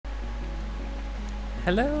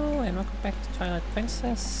Hello and welcome back to Twilight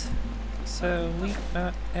Princess. So we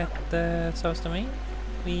are at the source domain.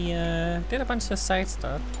 We did a bunch of side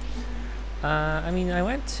stuff. I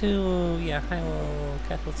went to Hyrule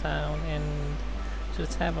Castle Town and to the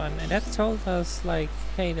tavern, and that told us like,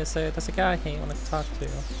 hey, there's a guy here you want to talk to.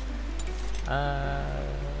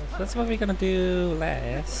 So that's what we're gonna do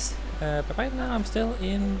last. But right now I'm still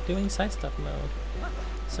in doing side stuff mode.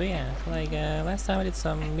 So yeah, like last time I did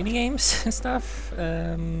some mini games and stuff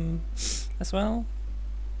as well,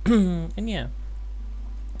 and yeah.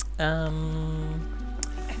 But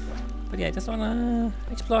yeah, I just wanna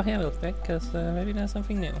explore here real quick because maybe there's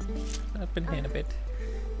something new. I've been here in a bit.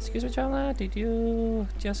 Excuse me, Charla, did you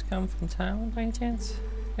just come from town by any chance?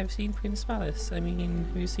 Have you seen Prince Palace? I mean,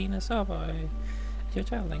 have you seen a saw boy as you're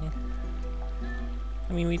traveling?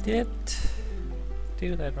 I mean, we did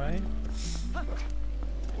do that, right?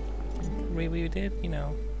 We did, you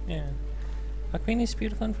know, yeah. Our queen is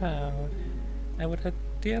beautiful and proud. I would have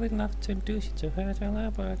dearly loved to introduce you to her,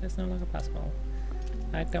 Jala, but it's no longer possible.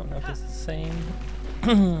 I don't know if it's the same.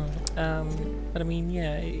 But I mean,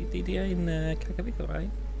 yeah, they're in Kakaviko, right?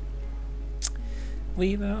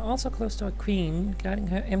 We were also close to our queen. Guarding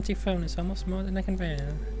her empty throne is almost more than I can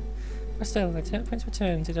bear. But still, until Prince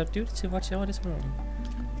returns, it's our duty to watch over this room.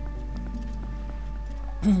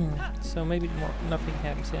 So maybe nothing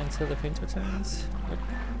happens here until the prince returns. But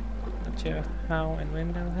not sure how and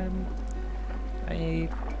when that'll happen. I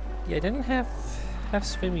didn't have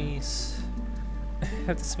swimmies.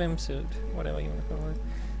 Have the swimsuit, whatever you want to call it.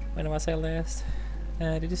 When was I last?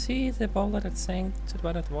 Did you see the boulder that sank to the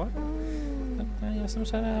bottom of the water? It was some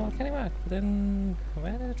sort of volcanic rock. But then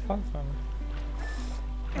where did it fall from?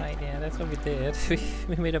 Right, yeah, that's what we did.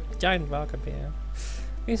 we made a giant rock up here.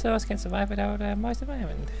 We souls can survive without a moist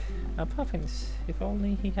environment. Our puffins, if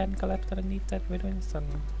only he hadn't collapsed underneath that withering sun.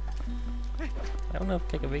 I don't know if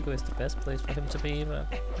Kakaviko is the best place for him to be,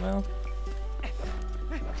 but, well...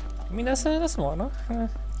 I mean, that's water,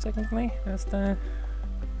 technically. That's the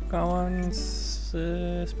Gowan's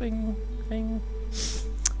spring thing.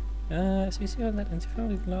 As we see on that interview,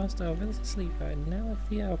 we've lost our village asleep, and now I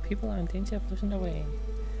fear our people are in danger of losing their way.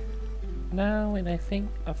 Now, when I think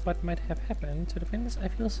of what might have happened to the princess, I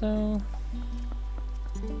feel so...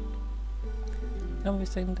 Now we're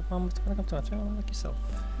saying the mom was gonna come to our child like yourself.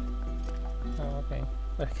 Oh, okay.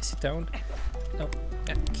 But I guess you don't. Oh,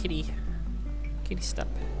 Kitty. Kitty, stop.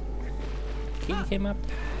 Kitty came up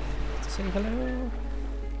to say hello.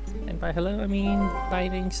 And by hello, I mean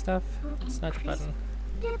biting stuff. It's not the button.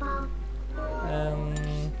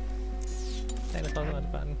 That is also not the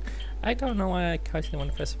button. I don't know why I constantly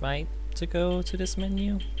want to press right to go to this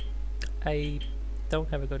menu. I don't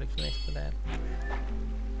have a good explanation for that.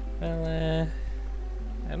 Well,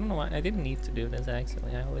 I don't know why. I didn't need to do this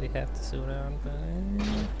actually. I already have the suit on,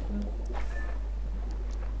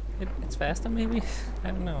 but it's faster maybe?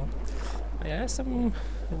 I don't know. Yeah, there's some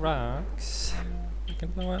rocks I can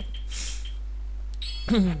blow up.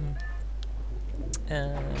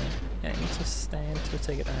 Yeah, I need to stand to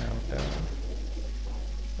take it out though.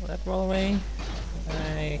 Will that roll away?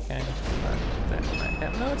 I kind of thought that might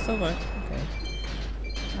happen. No, it still worked. Okay.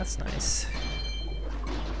 That's nice.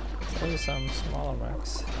 So those are some smaller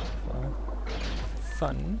rocks for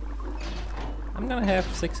fun. I'm gonna have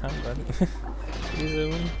 600 pretty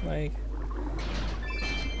soon. Like,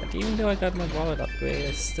 but even though I got my wallet upgrade,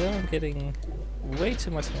 I still am getting way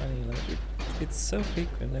too much money. Like, it's so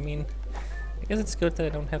frequent. I mean, I guess it's good that I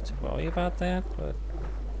don't have to worry about that, but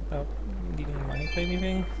about needing money for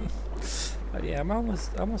anything. But yeah, I'm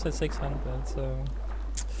almost at 600, so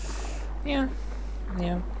yeah.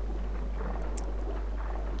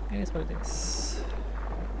 It is what it is.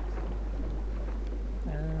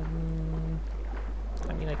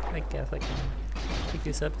 I mean, I guess I can pick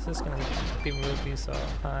this up. It's just gonna be rubies or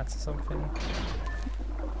hearts or something.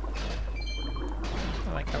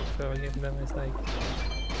 I like how throwing it them is like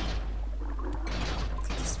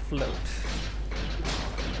just float.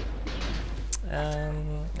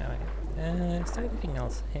 Alright. Is there anything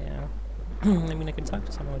else here? I mean, I can talk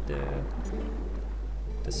to someone with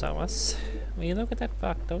the saws. When you look at that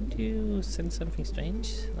rock, don't you sense something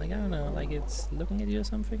strange? Like, I don't know, like it's looking at you or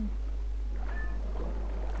something?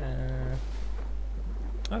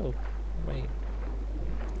 Oh, wait.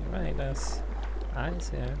 You're right, there's eyes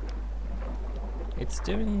here. It's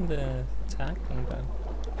doing the attacking, but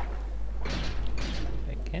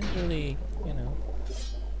I can't really, you know.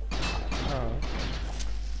 Oh.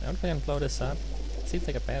 I don't think I can blow this up. It seems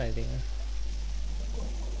like a bad idea.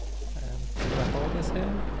 Do I hold this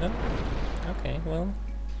here? No? Okay, well.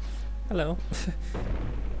 Hello.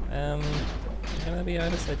 I'm gonna be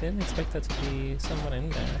honest, I didn't expect there to be someone in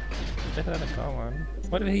there. Better than a car one.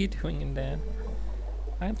 What are you doing in there?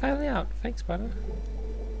 I'm finally out. Thanks, brother.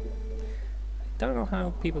 I don't know how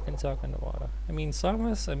people can talk underwater. I mean,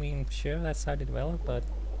 Somers, I mean, sure, that sounded well, but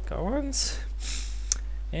Gorons?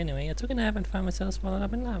 Anyway, I took a nap and found myself swallowed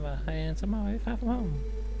up in lava, and somehow I'm far from home.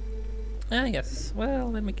 Ah, yes. Well,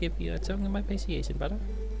 let me give you a token of my appreciation, brother.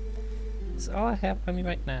 It's all I have on me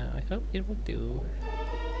right now. I hope it will do.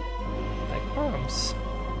 Like arms.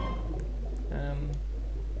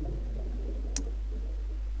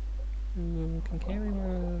 Can carry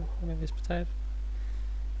more of this type.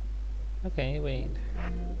 Okay, wait.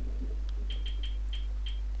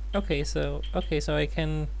 Okay, so I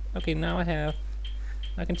can. Okay, now I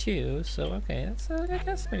can choose. So okay, that's I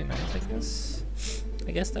guess pretty nice.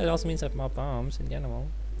 I guess that also means I have more bombs in general.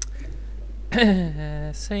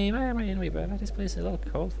 Say, why am I in Rebirth? This place is a little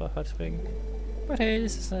cold for a hot spring. But hey,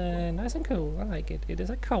 this is nice and cool. I like it. It is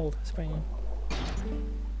a cold spring.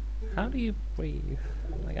 How do you breathe?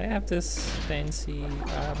 Like, I have this fancy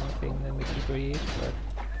armor thing that makes you breathe, but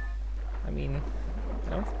I mean,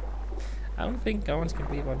 I don't think Gorons can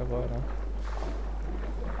breathe underwater.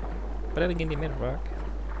 But then again, they made rock.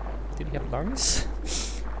 Did he have lungs?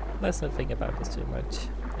 Let's not think about this too much.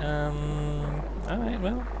 Alright,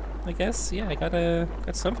 well, I guess, yeah, I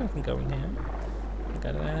got something from going here. I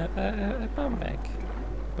got a bomb bag.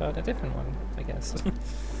 But a different one, I guess.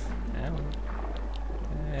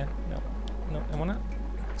 No, I wanna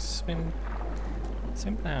swim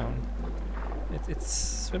down. It's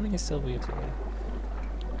swimming is still weird to me.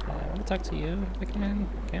 I wanna talk to you if I can.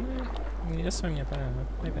 Can I? I mean, you just swim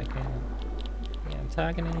about. Maybe I can. Yeah, I'm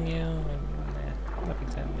targeting you, and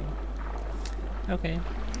nothing's happening. Okay.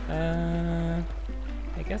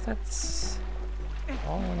 I guess that's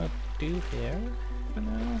all I wanna do here for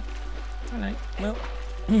now. Alright, well,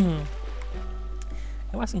 it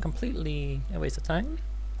wasn't completely a waste of time.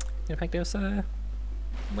 In fact, it was a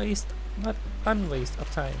waste, not unwaste of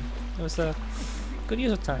time. It was a good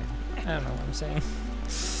use of time. I don't know what I'm saying.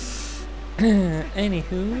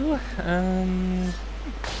 Anywho,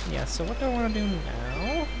 yeah, so what do I want to do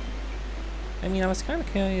now? I mean, I was kind of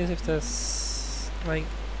curious if there's, like,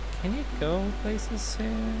 can you go places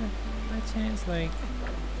here by chance? Like,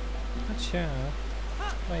 not sure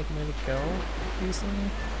if I can really go easily.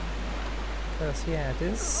 Because, yeah,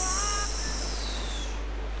 this...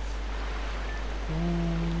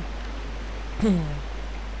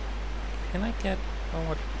 Can I get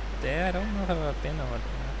over there? I don't know if I've been over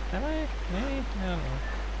there. Have I? Maybe? I don't know.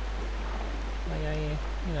 Like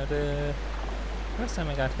you know, the first time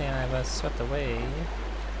I got here I was swept away.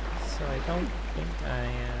 So I don't think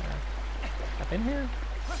I've been here?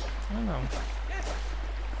 I don't know.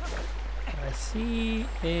 I see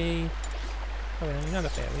a... Oh wait, not a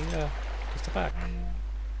ferry, just a back, I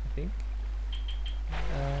think.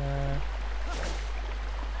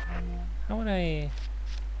 How would I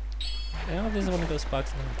know if this is one of those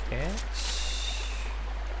spots I can catch.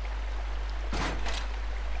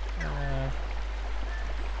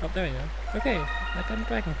 Oh, there we go. Okay, I got a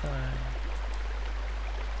dragonfly.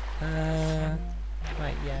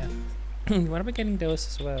 Right, yeah. What am I getting those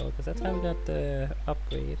as well? Because that's how we got the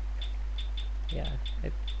upgrade. Yeah,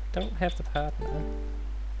 I don't have the partner.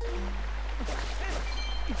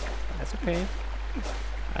 That's okay.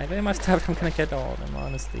 I very much doubt I'm gonna get all of them,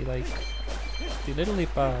 honestly. Like, the little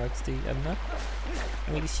bugs, I'm not...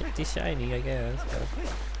 I mean, the shiny, I guess, but...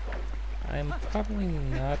 I'm probably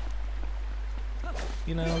not...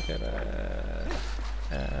 You know, gonna...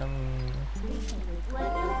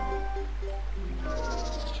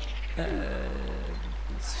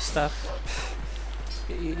 stuff.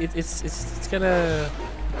 It's gonna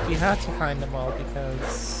be hard to find them all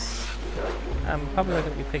because I'm probably not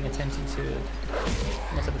gonna be paying attention to it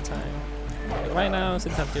most of the time. But right now,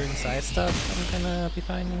 since I'm doing side stuff, I'm gonna be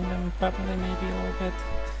finding them probably maybe a little bit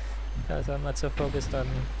because I'm not so focused on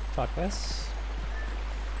progress.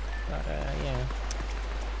 But yeah.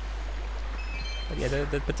 But yeah,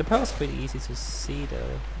 the power's pretty easy to see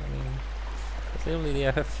though. I mean, it's literally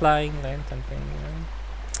a flying lantern thing, you know?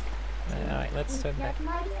 Alright, let's turn back.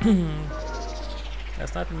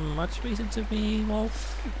 There's not much reason to be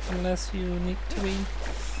wolf unless you need to be.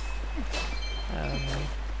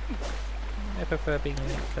 I prefer being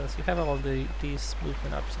because you have all these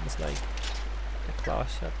movement options like the claw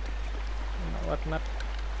shot and whatnot.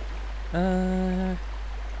 Yeah,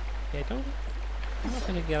 I don't know if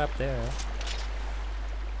I can get up there.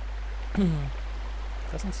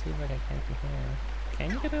 Doesn't seem like I can from here. Can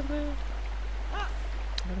you get up there? I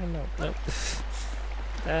don't know. Nope.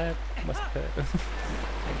 That must hurt.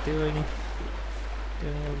 Like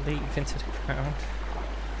doing a leap into the ground.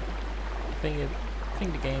 I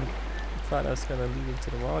think the game thought I was gonna leap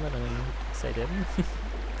into the water, and then they didn't.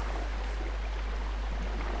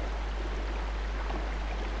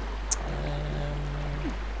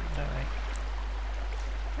 Alright.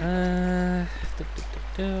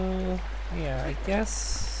 Yeah, I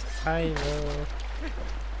guess I will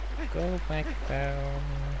go back down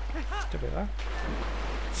the river.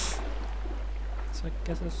 So I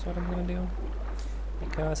guess that's what I'm gonna do.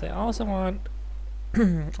 Because I also want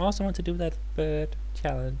to do that bird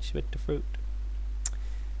challenge with the fruit.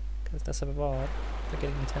 Because that's a reward for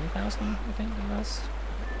getting 10,000, I think it was.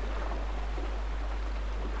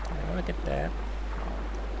 I wanna get that.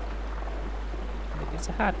 Maybe it's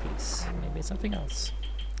a heart piece. Maybe it's something else.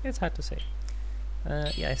 It's hard to say.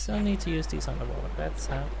 Yeah, I still need to use these on the water. That's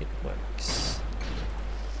how it works.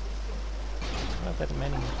 Not that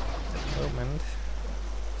many at the moment.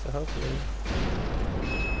 So hopefully...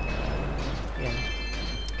 yeah.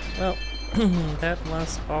 Well, that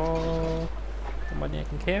was all the money I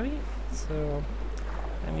can carry. So,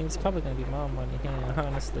 I mean, it's probably going to be more money here,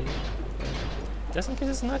 honestly. But just in case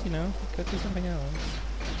it's not, you know, it could be something else.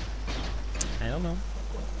 I don't know.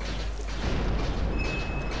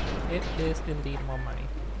 It is indeed more money.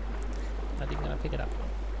 Not even gonna pick it up.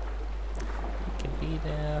 It can be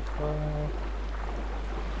there for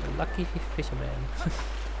the lucky fisherman. I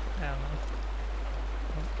don't know.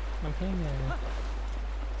 Oh, I'm hearing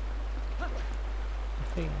a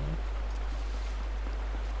thing.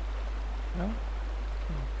 No?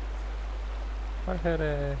 I heard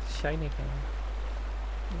a shiny thing.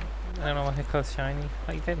 I don't know what it calls shiny.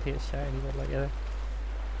 Like, you can't hear shiny, but like a,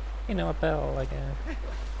 you know, a bell, like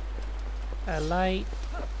a light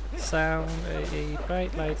sound, a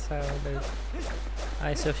bright light sound that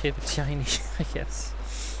I associate with shiny, I guess.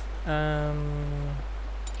 Yeah.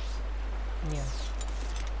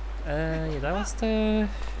 Yeah, that was the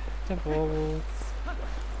wolf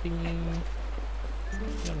thingy.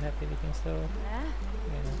 Don't have anything still. Yeah.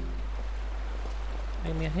 I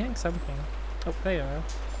mean, I'm hearing something. Oh, there you are.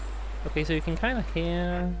 Okay, so you can kind of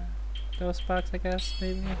hear those sparks, I guess,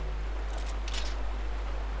 maybe?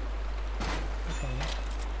 Okay.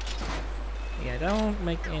 Yeah, don't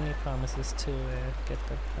make any promises to get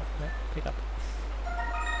the pick up.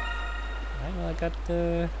 Alright, well, I got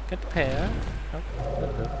the pair. Oh,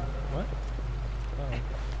 what? Oh.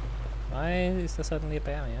 Why is there suddenly a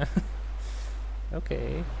barrier?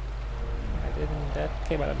 Okay. I didn't... that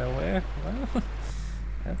came out of nowhere. Well,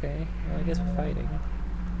 okay, well, I guess we're fighting.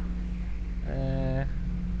 I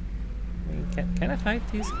mean, can I fight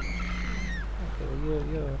these? Okay, well,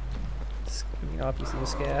 you're... I mean, obviously you're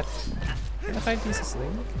scared. Can I fight these as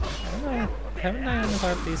Link? I don't know. Haven't I only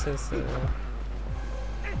fought these as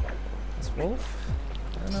Wolf?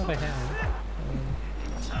 I don't know if I have.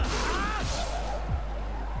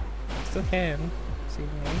 I still can.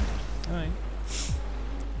 Seemingly. Alright.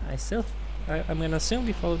 I'm gonna assume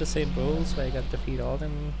we follow the same rules where I got to defeat all of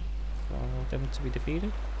them for them to be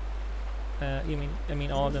defeated. I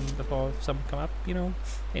mean all of them before some come up, you know?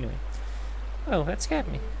 Anyway. Oh, that scared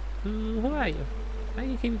me. Who are you? Why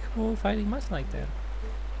you keep cool fighting much like that?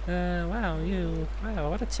 Wow,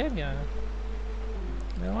 what a champion.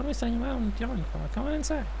 Well, what are we saying around joining for? Come on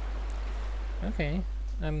inside. Okay.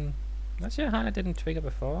 Not sure how I didn't trigger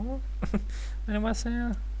before. When it was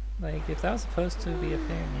there. Like, if that was supposed to be a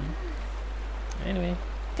thing. Anyway,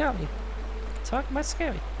 golly. Talk about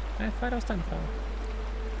scary. I thought I was done for.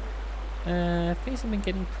 Things have been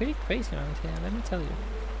getting pretty crazy around here, let me tell you.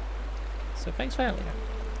 So thanks for earlier.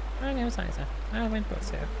 My name is Isa. I went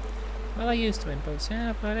boats here. Well, I used to win boats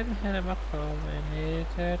here, but I didn't have a rockfall when it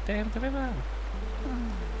dammed the river.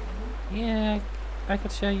 Yeah, I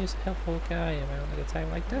could show you a helpful guy around at a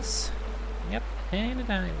time like this. Yep,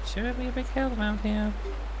 and I would sure be a big help around here.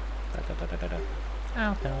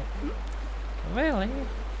 I'll help. Really?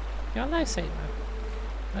 You're a lifesaver.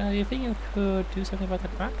 Do you think you could do something about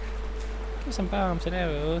that rock? Give some bombs and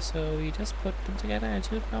arrows, so you just put them together and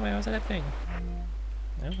shoot bomb arrows at that thing.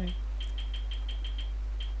 Okay.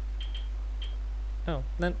 Oh,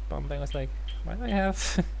 that bomb thing was like, why do I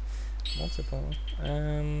have multiple?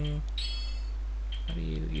 What do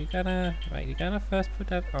you gotta, right, you gotta first put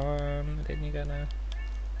that on, then you gotta,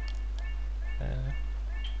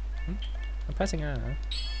 I'm pressing R.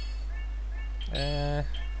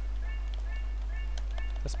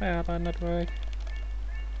 Does my R button not work?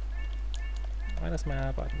 Why does my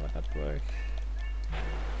R button not work?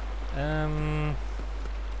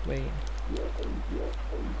 Wait.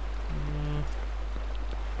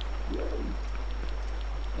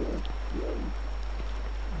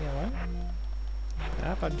 Yeah, what? The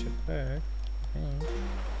R button should work. think.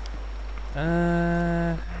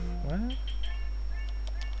 What?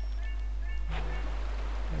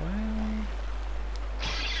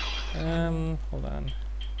 Well, hold on.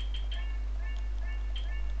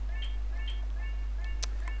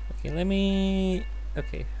 Okay, let me.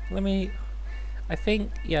 I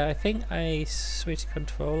think I switched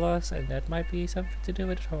controllers, and that might be something to do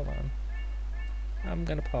with it. Hold on. I'm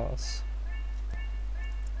gonna pause.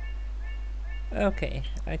 Okay,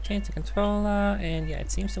 I changed the controller, and yeah,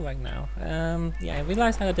 it seems to work now. Yeah, I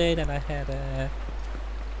realized the other day that I had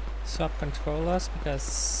swap controllers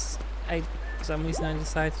because for some reason I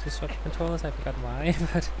decided to swap controllers. I forgot why,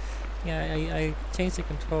 but yeah, I changed the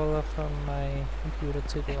controller from my computer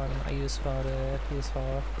to the one I use for the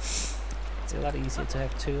PS4. It's a lot easier to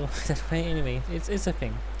have two that way. Anyway, it's a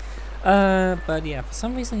thing. But yeah, for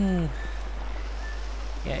some reason,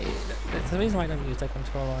 yeah, that's the reason why I don't use that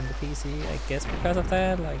controller on the PC. I guess because of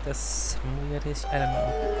that, like there's some weird issue. I don't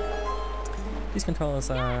know. These controllers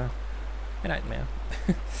are a nightmare.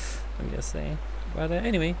 Let me just say. But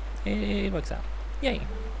anyway, it works out. Yay!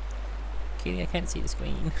 Kitty, I can't see the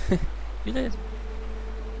screen. You did.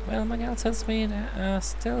 Well, my gal tells me there are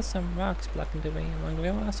still some rocks blocking the way along the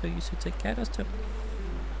river, so you should take care of those too.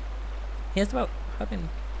 Here's the boat. Hop in.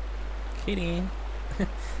 Kitty.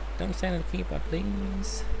 Don't stand on the keyboard,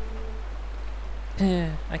 please.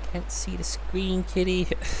 I can't see the screen, Kitty.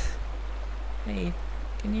 Hey,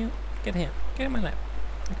 can you get here? Get in my lap.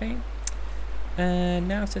 Okay?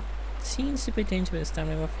 Now it seems to be dangerous down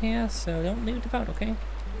the river here, so don't leave the boat, okay?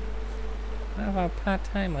 One of our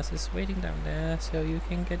part-timers is waiting down there, so you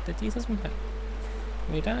can get the details from her.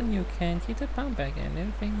 When you're done, you can keep the pound bag and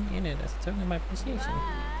everything in it as a token of my appreciation.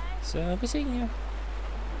 So I'll be seeing you.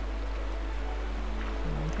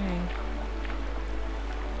 Okay.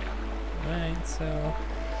 Alright, so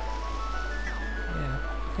yeah.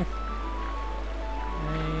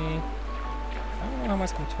 I don't know how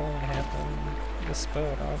much control I have on this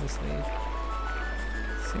boat, obviously.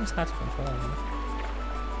 Seems hard to control.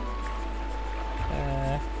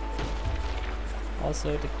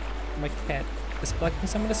 Also, my cat is blocking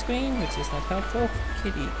some of the screen, which is not helpful.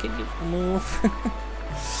 Kitty, can you move?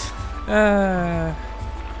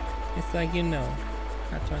 It's like you know,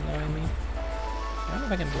 not to annoy me. I don't know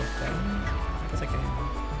if I can block that. I guess I can.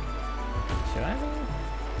 Should I?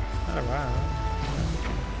 Not around.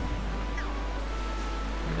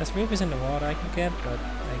 There's rubies in the water I can get, but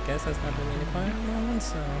I guess that's not really the point at the moment,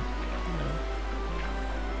 so you know.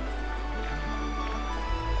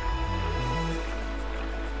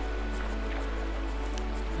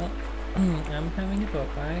 I'm having a boat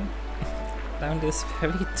ride down this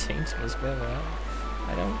very dangerous river.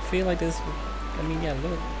 I don't feel like this. I mean, yeah,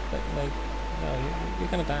 look, but like, no, you're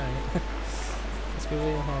gonna die. Let's be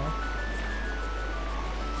real here.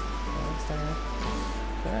 What's that?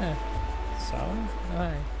 There. So,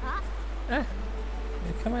 hi. Ah,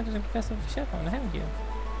 you come out of the request of the ship on, haven't you?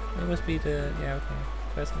 It must be the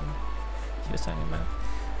person she was talking about.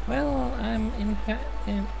 Well, I'm in her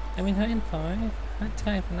employ. Hard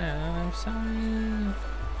time for now. I'm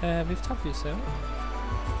sorry we've told you so.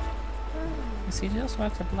 You see, those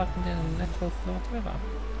rocks are blocking the natural flow of the river.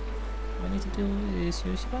 What we need to do is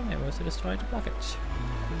use your bomb arrows to destroy the blockage.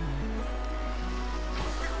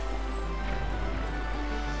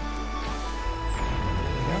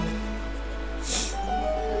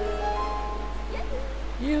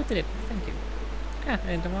 You did it, thank you. Ah,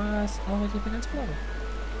 and the was already been explored.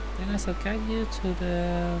 Then I shall guide you to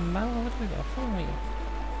the mouth of the river. Follow me.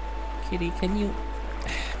 Kitty, can you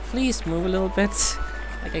please move a little bit?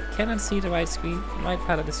 Like I cannot see the right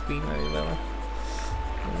part of the screen very well.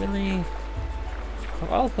 Really,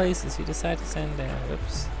 of all places, you decide to send there.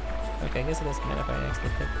 Whoops. Okay, I guess it doesn't matter if I actually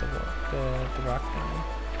hit the rock down.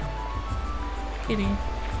 Kitty,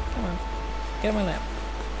 come on, get on my lap.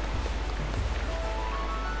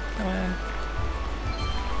 Come on.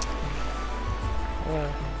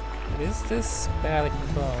 Well, this barely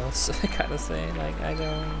controls, I gotta say. Like, I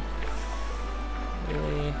don't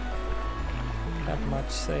really have much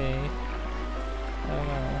say. I don't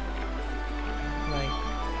know. Like,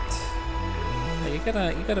 you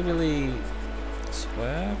gotta really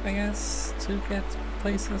swerve, I guess, to get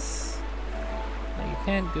places. Like, you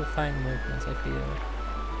can't do fine movements, I feel.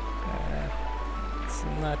 It's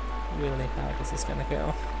not really how this is gonna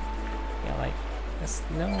go. Yeah, like, there's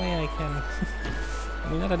no way I can. I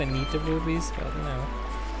mean, not that I need the rubies, but you know.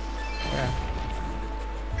 Yeah.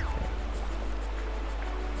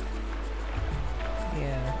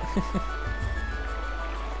 Yeah.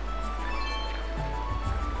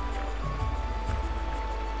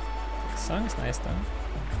 The song's nice though.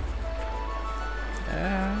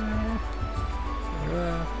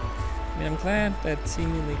 I mean, I'm glad that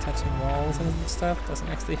seemingly touching walls and stuff doesn't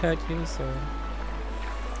actually hurt you, so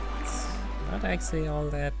it's not actually all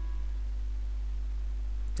that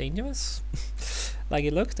dangerous. Like,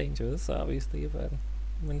 it looks dangerous, obviously, but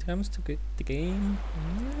when it comes to the game,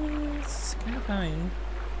 it's kind of fine.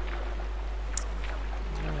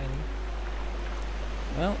 Alrighty.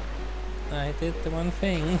 Well, I did the one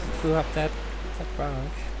thing, flew up that rock.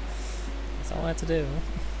 That's all I had to do.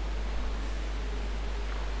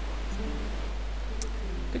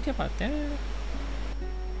 Good job out there.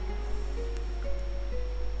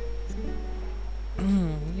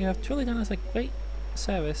 You have truly done us a great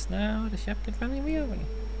service. Now the shop can finally reopen.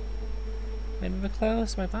 When we were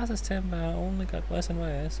closed, my boss's temper only got worse and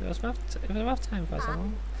worse. It was a rough time for us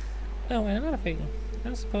all. Oh, and another thing. I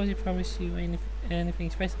don't suppose he promised you anything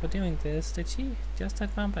special for doing this, did she? Just that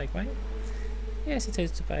farm bike, right? Yes, he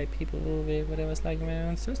tends to buy people with whatever's lying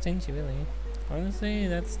around. So stingy, really. Honestly,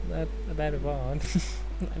 that's not a bad reward.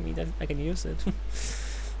 I mean, I can use it.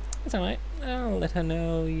 It's alright. I'll let her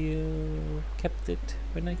know you kept it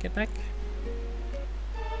when I get back.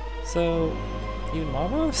 So, even more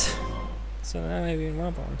bombs? So now I have even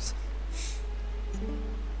more bombs.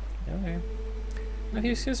 Okay. Now if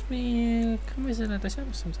you excuse me, come visit at the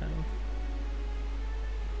shop sometime.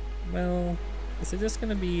 Well, is it just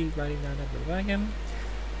gonna be riding down that river again?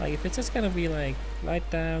 Like, if it's just gonna be like, ride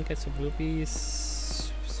down, get some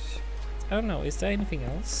rupees... I don't know, is there anything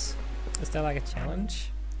else? Is there like a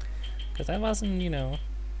challenge? Because that wasn't, you know...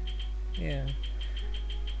 Yeah.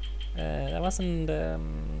 That wasn't,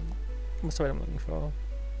 what's the word I'm looking for?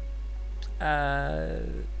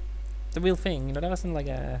 The real thing, you know, that wasn't like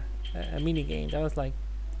a mini game. That was like,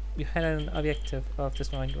 you had an objective of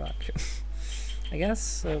destroying the rock. I guess,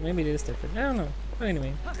 so maybe it is different. I don't know. But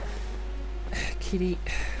anyway. Kitty,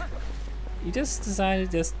 you just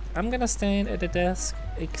decided I'm gonna stand at the desk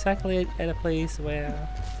exactly at a place where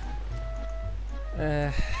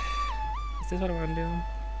is this what I wanna do?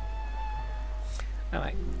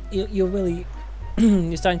 Alright. You're really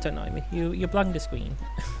you're starting to annoy me. You're blocking the screen.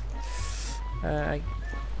 I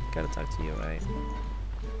gotta talk to you, right?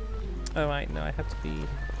 Alright, no, I have to be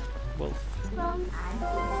Wolf.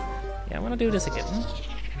 Yeah, I wanna do this again.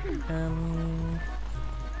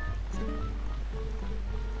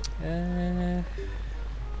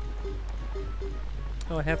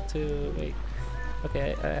 Oh, I have to wait.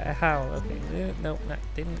 Okay, how? Okay, no,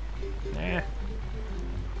 didn't. Nah.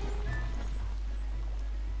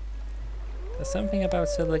 There's something about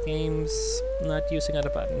Zelda games not using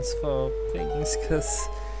other buttons for things, cause,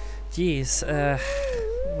 geez,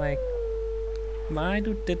 like, why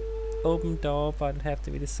do the open door button have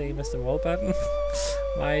to be the same as the roll button?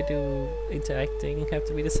 Why do interacting have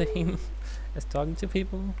to be the same as talking to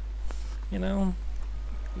people? You know,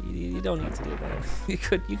 you don't need to do that. You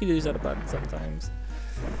could use other buttons sometimes.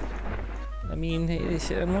 I mean,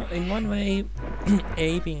 in one way,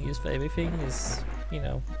 A being used for everything is, you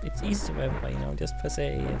know, it's easy to remember. You know, just press A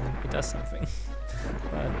and it does something.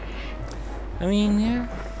 But I mean, yeah.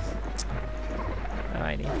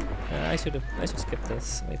 Alrighty, I should skip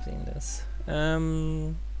this. We've seen this.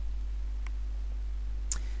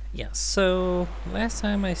 Yeah, so last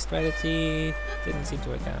time my strategy didn't seem to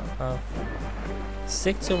work out of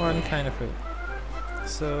stick to one kind of route.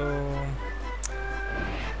 So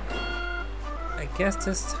I guess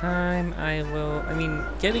this time I will, I mean,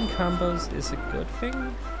 getting combos is a good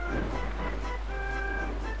thing.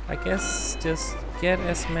 I guess just get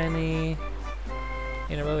as many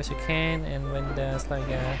in a row as you can, and when there's like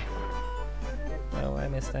a, oh, I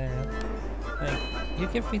missed that. Like, you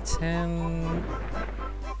give me 10.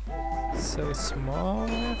 So it's more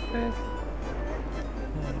worth it?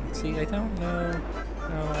 See, I don't know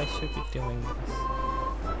how I should be doing this.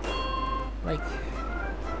 Like,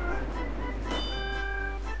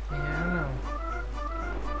 yeah, I don't know.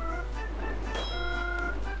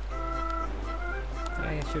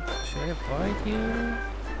 Should I avoid you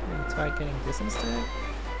and try getting this instead?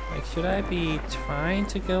 Like, should I be trying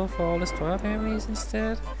to go for all the strawberries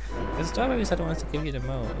instead? Because strawberries are the ones that give you the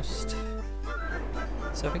most.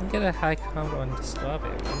 So if I can get a high combo on the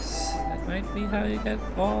strawberries, that might be how you get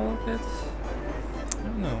all of it. I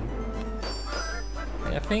don't know.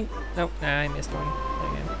 I think, nope, nah, I missed one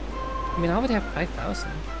again. I mean, I already have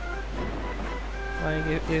 5,000. Like,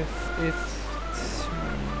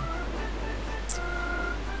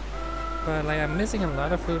 but like, I'm missing a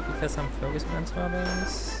lot of food because I'm focusing on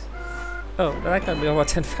strawberries. Oh, that got me over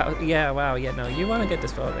 10,000. Yeah, wow, yeah, no, you want to get the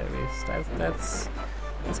strawberries.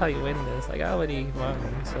 That's how you win this. Like, I already won,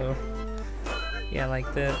 so yeah, like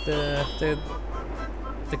the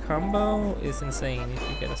combo is insane if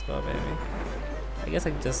you get a strawberry. I guess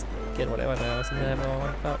I can just get whatever there was in the level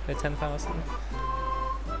about 10,000.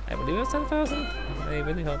 I believe it was 10,000? I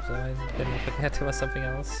really hope so. I didn't forget there was something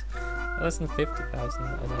else. Less than 50,000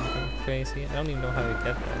 or something crazy. I don't even know how you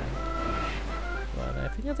get there. But I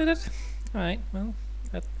think I did it. Alright, well,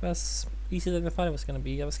 that was easier than I thought it was gonna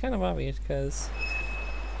be. I was kind of worried because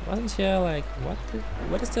I wasn't sure, like,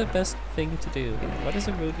 what is the best thing to do? What is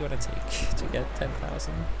the route you want to take to get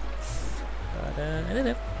 10,000? But I did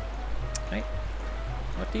it. Right.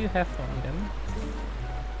 What do you have for me then?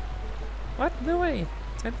 What? No way!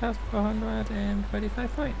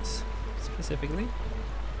 10,435 points, specifically.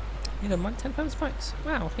 You don't want 10,000 points.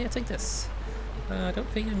 Wow, here, take this. I don't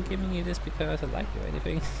think I'm giving you this because I like you or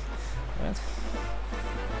anything. What?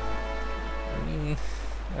 I mean,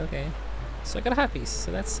 okay. So I got a hot piece,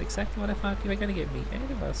 so that's exactly what I thought you were gonna give me.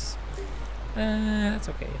 And it was. That's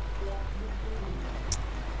okay.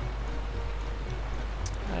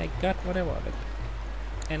 I got what I wanted.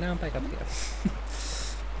 And now I'm back up here.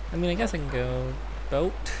 I mean, I guess I can go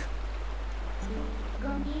boat.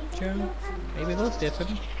 Sure. Maybe a little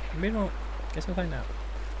different. Maybe not. Guess we'll find out.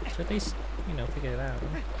 So at least, you know, figure it out.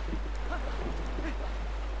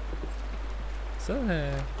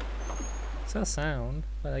 Still sound,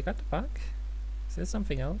 but I got the bug. Is there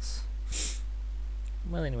something else?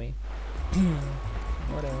 Well, anyway.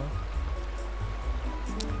 Whatever.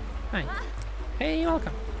 Hi. Hey,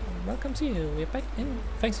 welcome. Welcome to you. We're back in.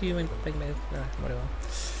 Thanks to you and whatever.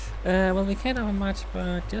 Well, we can't offer much,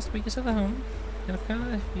 but just make yourself at home. And of course,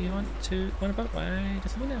 if you want a boat ride,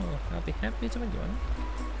 just let me know. I'll be happy to rent you one.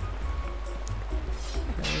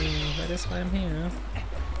 I mean, that is why I'm here.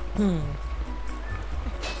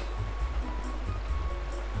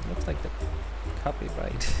 Looks like the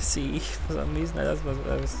copyright C for some reason. I was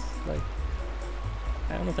like,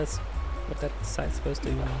 I don't know if that's what that side's supposed to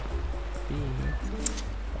be.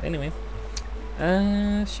 But anyway,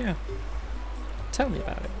 sure. Tell me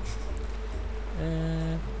about it.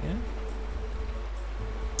 Yeah.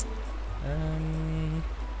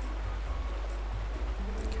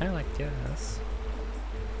 Kinda like gas.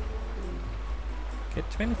 Get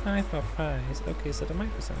 25 for fries. Okay, so there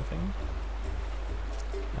might be something.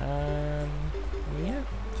 Yeah,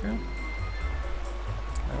 sure.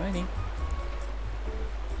 Alrighty.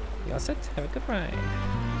 You all set? Have a good ride.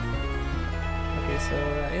 Okay, so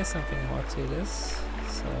there is something more to this.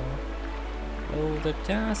 So, roll the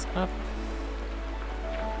jars up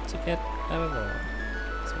to get a reward.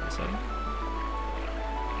 That's what you're saying.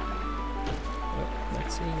 Oh,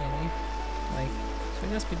 not seeing any. Like, should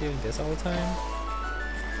I just be doing this all the time?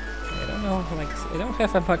 I don't know, like, I don't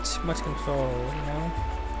have much control, you know?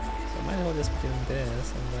 So I might as well just be doing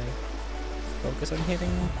this and, like, focus on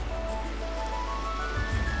hitting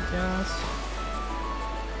jars.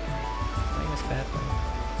 Famous bad one.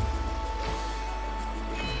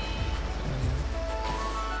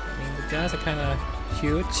 I mean, the jars are kind of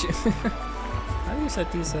huge. How do you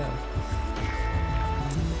set these up?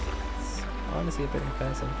 It's honestly a bit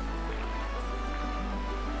impressive.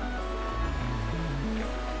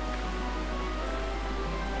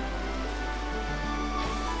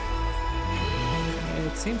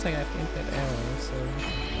 It seems like I have infinite arrows, so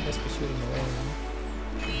I'll just be shooting away.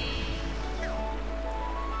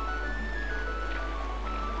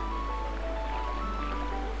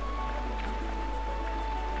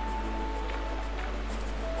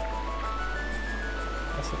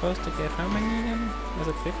 I was supposed to get how many again? Was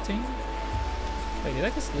it 15? Wait, did I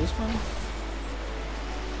just lose one?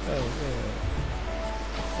 Oh,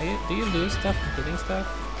 wait. Do you lose stuff from getting stuff?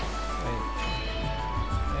 Wait.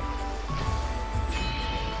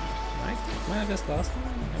 Might have just lost one?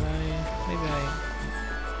 Maybe I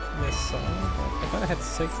missed some. I thought I had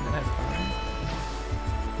 6 and then I had 5.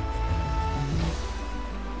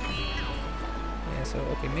 Yeah, so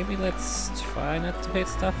okay, maybe let's try not to hit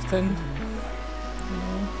stuff then.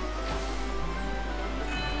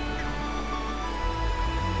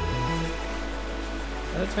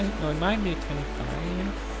 No, it might be 25.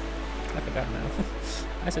 I forgot now.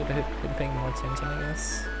 I should have been paying more attention, I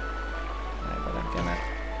guess. Alright, but I'm gonna.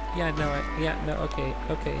 Yeah, no, okay.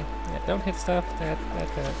 Yeah, don't hit stuff, that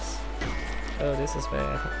hurts. Oh, this is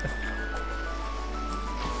bad.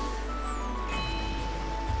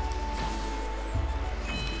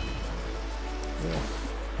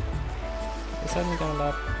 It suddenly got a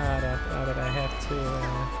lot harder now that I have to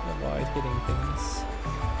avoid hitting things.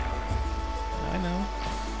 I know.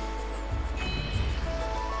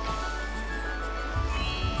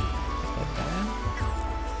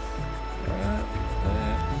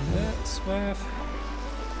 Swerve.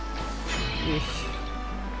 Eesh.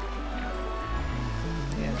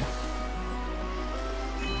 Yeah.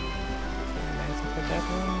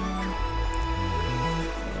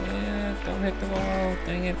 Don't hit the wall,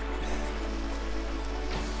 dang it.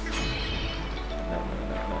 No, no,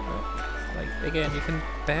 no, no, no. Like, again, you can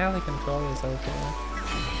barely control yourself here.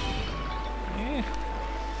 Yeah.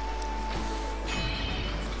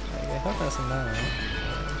 Like, I hope that's enough.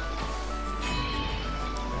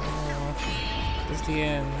 This is the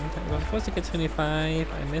end. I was supposed to get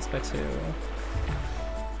 25, I missed by 2.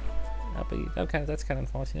 That's kind of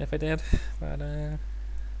unfortunate if I did, but I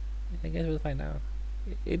guess we'll find out.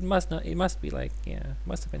 It must be like, yeah,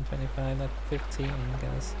 must have been 25, not 15,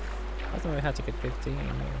 because I thought I had to get 15.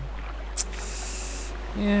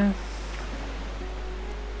 Yeah.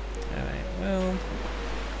 Alright, well,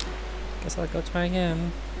 guess I'll go try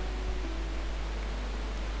again.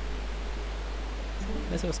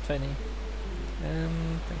 This was 20.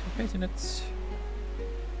 Thanks for patient it.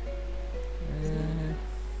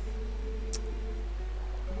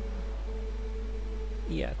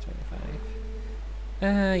 Yeah,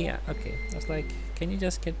 25. Yeah, okay. I was like, can you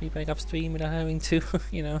just get me back upstream without having to,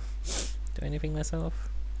 you know, do anything myself?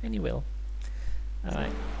 And you will.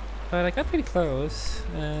 Alright. But I got pretty close.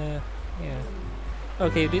 Yeah.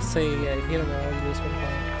 Okay, you did say, if you hit a wall, you lose 1 point.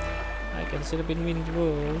 I guess I should have been reading the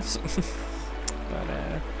rules. But,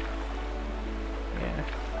 yeah.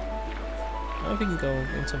 I don't know if you can go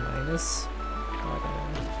into minus. But,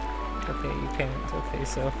 okay, you can't. Okay,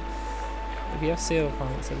 so if you have 0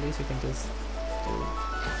 points, at least you can just do, you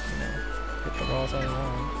know, hit the walls all you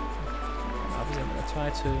want. Obviously, I'm gonna try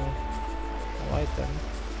to avoid them.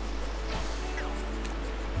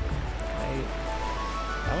 I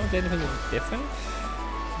don't get anything different.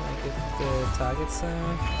 Like if the targets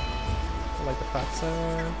are, or like the pots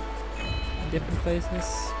are in different places.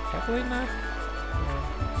 Probably not.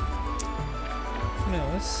 Who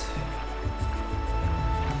knows?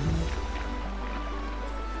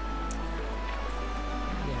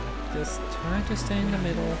 Just try to stay in the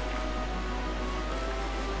middle. There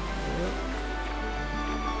we go.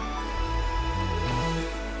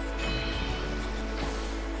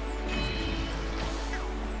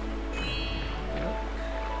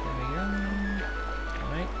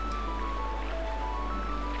 Alright.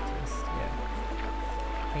 Just, yeah.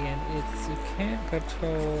 Again, you can't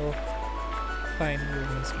control fine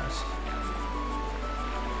movements much.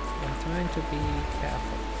 I'm trying to be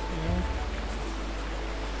careful, you know?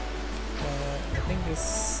 I think this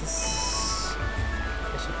is... I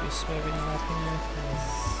should be swerving up here. Yes.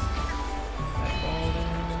 That ball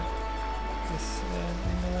there. This in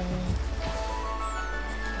the way.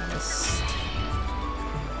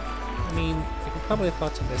 I mean, I could probably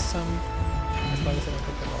afford to miss some, as long as I don't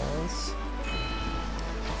hit the balls.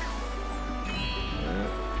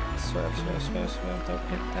 Swerve, swerve, swerve, swerve. Don't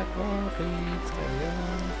hit that ball, please. There we go.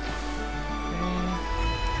 Okay.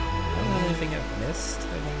 I don't know anything I've missed. I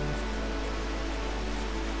mean...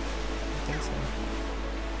 so.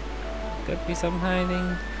 Could be some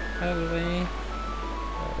hiding out of the way,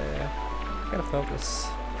 but gotta focus.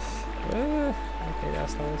 Okay,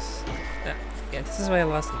 that's close. Yeah, this is why I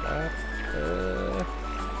lost a lot.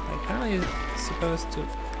 Like, how are you supposed to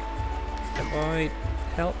avoid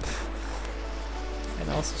help and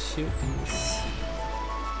also shoot these?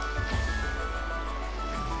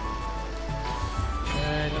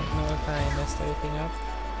 I don't know if I messed everything up.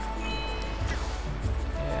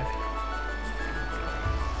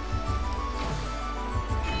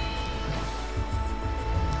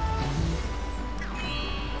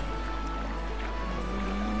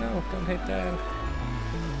 Don't hit that.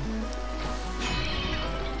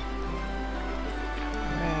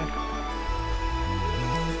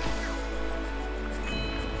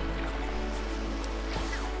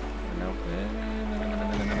 Nope.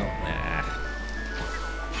 No.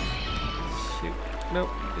 Shoot.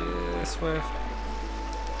 Nope. Swerve.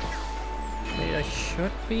 Okay, that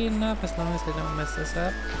should be enough as long as they don't mess this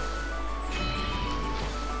up.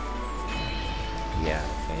 Yeah.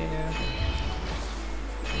 Okay.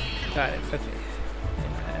 Got it, okay.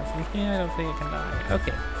 And from here, I don't think I can die.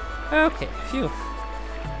 Okay. Okay, phew.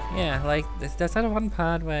 Yeah, like, there's that one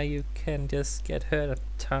part where you can just get hurt a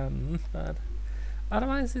ton, but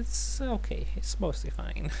otherwise it's okay. It's mostly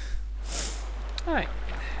fine. Alright.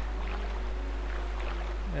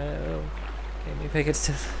 Okay, maybe I could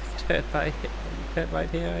still get hurt right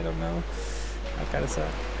here, I don't know. That kinda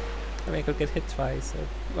suck. I mean, I could get hit twice,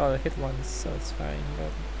 well, hit once, so it's fine,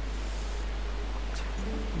 but...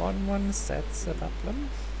 More than once, that's a problem.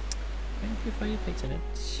 Thank you for your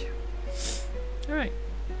patronage. Alright.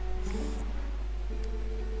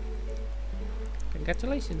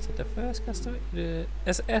 Congratulations, at the first customer,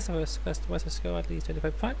 as the first customer to score at least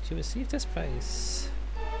 25 points, you receive this prize.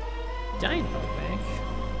 Giant power bank.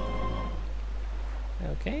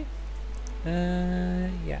 Okay.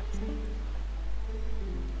 Yeah.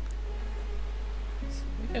 So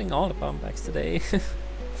we're getting all the bomb backs today. But,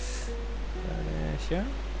 sure.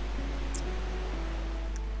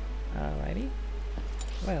 Alrighty.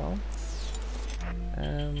 Well.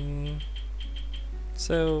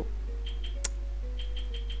 So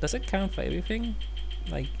does it count for everything?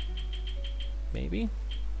 Like, maybe?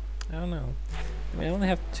 I don't know. I mean, I only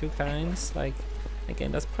have 2 kinds. Like,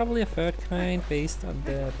 again, there's probably a 3rd kind based on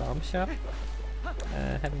the bomb shop.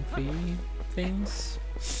 Having 3 things,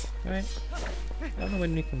 right? I don't know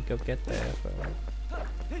when we can go get there, but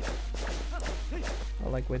or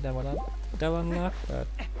like when that one they'll unlock, but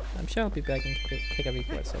I'm sure I'll be back and kick a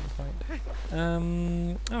Rico at some point.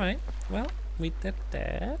 Alright, well, we did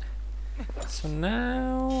that. So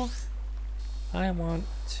now I want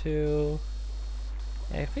to...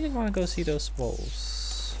 I think I want to go see those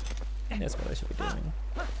wolves. I think that's what I should be doing.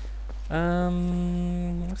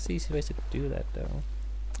 What's the easy way to do that though?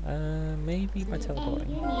 Maybe by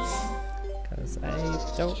teleporting. Because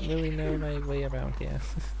I don't really know my way around here.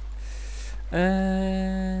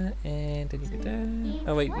 And then you do that.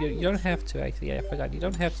 Oh wait, you don't have to actually. Yeah, I forgot. You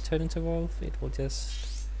don't have to turn into a wolf. It will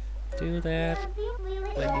just do that when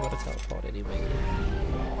you want to teleport anyway.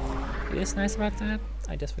 It is nice about that.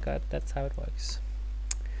 I just forgot that's how it works.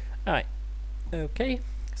 Alright. Okay.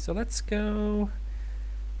 So let's go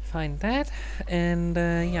find that. And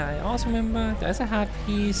yeah, I also remember there's a heart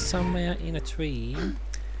piece somewhere in a tree.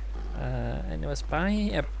 And it was by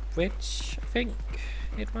a bridge, I think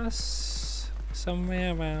it was.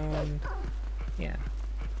 Somewhere around, yeah,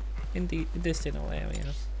 in this general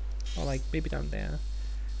area, or like maybe down there.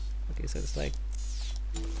 Okay, so it's like,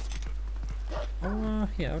 oh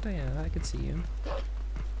yeah, over there, I can see you. I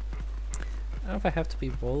don't know if I have to be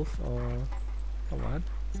wolf or what.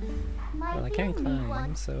 Well, I can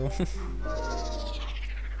climb, so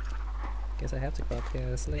guess I have to go up here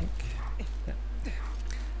as Link. Yeah.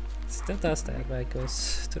 Still does that, but it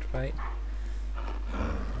goes to the right.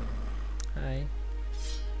 Hi.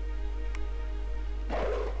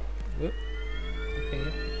 Whoop.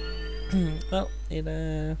 Okay. Well, it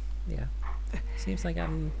yeah. Seems like I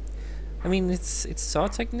mean, it's saw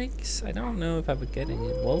techniques. I don't know if I would get any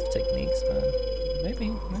wolf techniques, but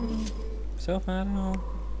maybe. So far, I don't know.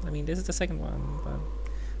 I mean, this is the 2nd one, but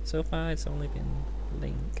so far it's only been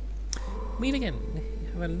Link. Meet again. You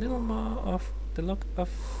have a little more of the look of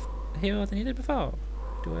a hero than you did before.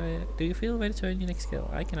 Do you feel ready to earn your next skill?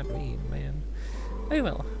 I cannot read, man. Very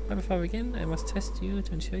well, but before we begin, I must test you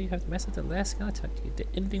to ensure you have mastered the last skill I taught you, the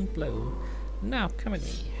ending blow. Now, come with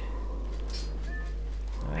me.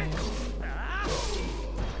 Alright.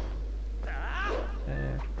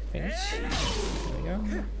 Finish. There we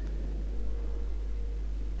go.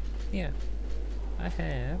 Yeah. I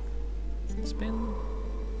have. It's been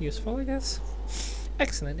useful, I guess.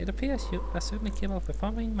 Excellent, it appears you are certainly capable of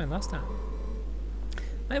performing my last arm.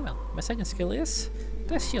 Very well, my 2nd skill is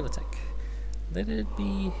the shield attack. Let it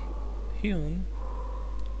be hewn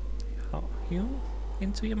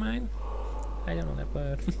into your mind? I don't know that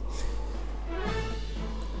word.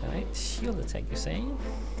 Alright, shield attack you say?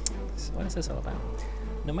 So what is this all about?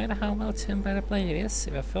 No matter how well tempered a blade is,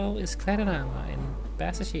 if a foe is clad in armor and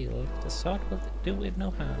bears a shield, the sword will do it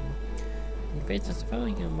no harm. In face of the foe,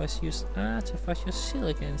 you must use R to thrust your shield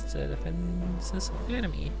against the defenses of your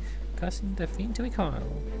enemy, causing the fiend to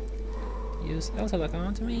recoil. Use L to lock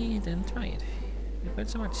onto me, then try it. You've heard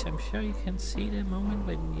so much, I'm sure you can see the moment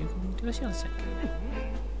when you can do a shield attack.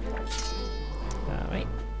 Alright.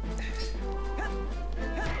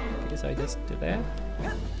 Okay, so I just do that.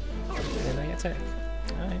 And then I attack.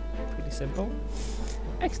 Alright, pretty simple.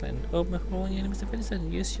 Excellent. Open a hole in your enemy's defense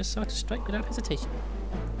and use your sword to strike without hesitation.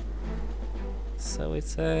 So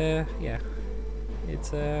it's yeah.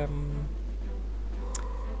 It's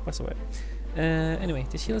what's the word? Anyway,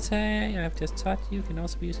 the shield attack I have just taught you can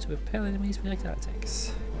also be used to repel enemies with projectile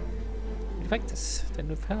attacks. With practice, then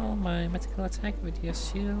repel my magical attack with your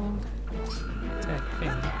shield attack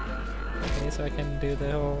thing. Okay, so I can do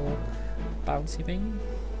the whole bouncy thing.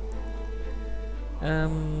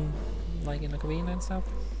 Like in Ocarina and stuff.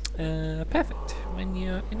 Perfect. When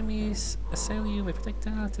your enemies assail you with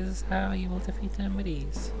projectiles, this is how you will defeat them with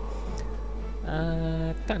ease.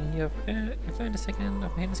 Done. You've learned the 2nd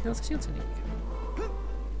of my hidden skills, the shield technique.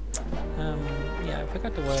 Yeah, I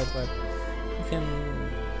forgot the word, but you can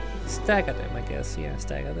stagger them, I guess. Yeah,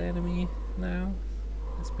 stagger the enemy now.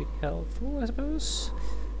 That's pretty helpful, I suppose.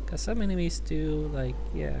 Because some enemies do, like,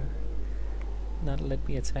 yeah, not let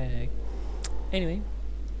me attack. Anyway,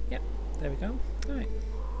 yeah, there we go. Alright.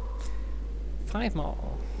 5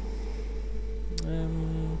 more.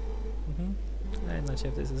 I'm not sure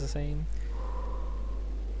if this is the same.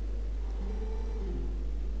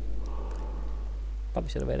 Probably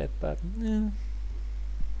should have read it, but no.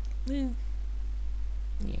 Yeah.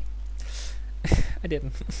 I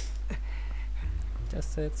didn't.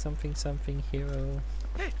 Just said something hero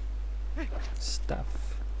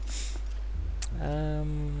stuff. I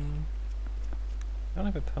don't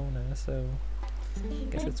have a Pona, so I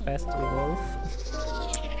guess it's fast to evolve.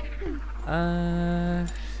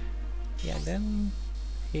 Yeah, then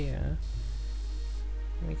here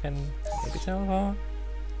we can maybe teleport.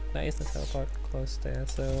 There is no teleport close there,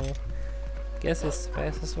 so guess the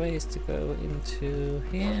fastest way is to go into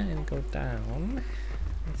here and go down.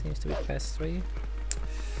 It seems to be the fastest way.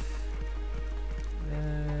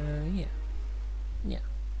 Yeah. Yeah.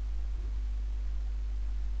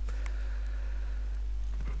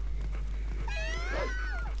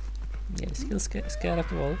 Yeah, the skill's scared of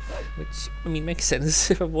the wolf, which, I mean, makes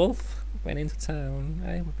sense. If a wolf went into town,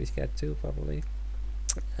 I would be scared too, probably.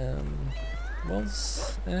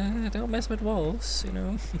 Wolves, don't mess with wolves, you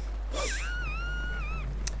know.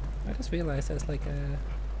 I just realized there's like a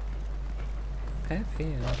path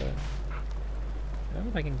here, but I don't know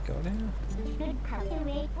if I can go there.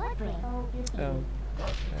 Oh,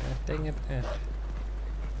 dang it.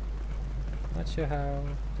 Not sure how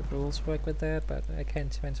the rules work with that, but I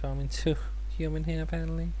can't transform into human here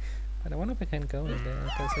apparently. But I wonder if I can go in there,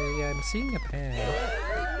 because yeah, I'm seeing a path.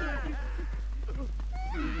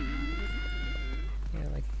 Yeah,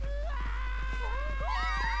 like...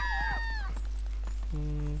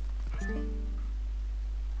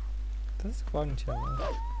 This is one channel.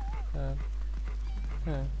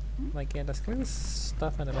 Like, yeah, there's clearly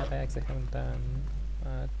stuff on the map I actually haven't done.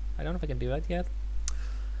 I don't know if I can do that yet.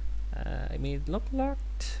 I mean, it looked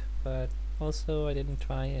locked, but also I didn't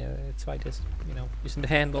try just, you know, using the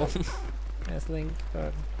handle as Link,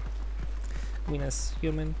 but I mean as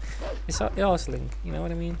human. It's also Link, you know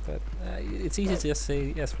what I mean? But it's easy to just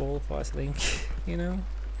say as Wolf or as Link, you know?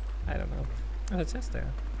 I don't know. Oh, it's just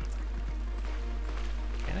there.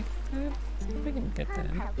 Can I get that? I think I can get that.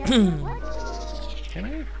 Can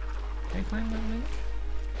I? Can I climb that Link?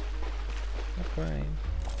 Not quite.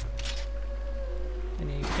 And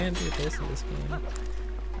yeah, you can't do this in this game.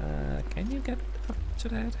 Can you get up to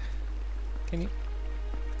that? Can you?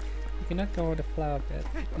 You cannot go on the flower bed.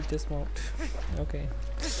 You just won't. Okay.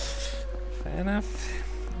 Fair enough.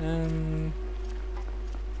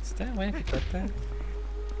 Is there a way I could get that?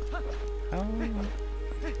 Oh,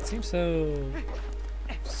 it seems so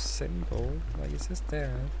simple. Like it's just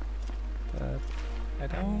there. But I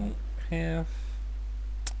don't have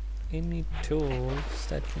any tools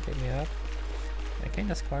that can get me up. I can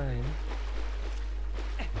just climb.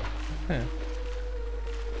 Huh.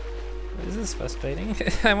 This is frustrating.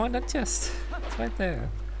 I want that chest. It's right there.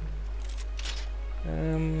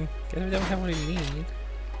 Guess we don't have what we need.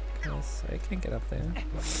 Because I can't get up there.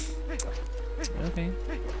 Okay.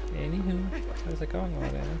 Anywho, how's it going over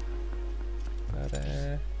there? But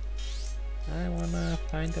I wanna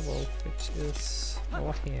find the wolf, which is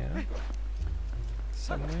over here.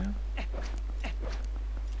 Somewhere.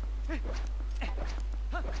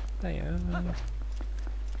 There you are.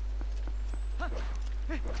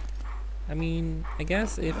 I mean, I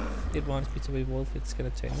guess if it wants me to be wolf, it's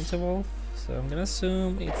gonna turn into wolf. So I'm gonna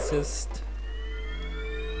assume it's just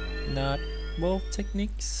not wolf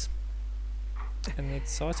techniques. And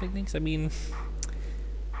it's saw techniques. I mean,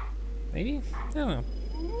 maybe? I don't know.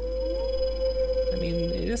 I mean,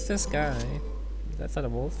 it is this guy. That's not a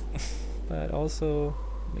wolf. But also,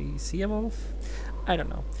 we see a wolf? I don't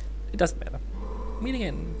know. It doesn't matter. Meet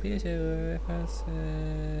again. Please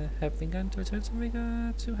have begun to return to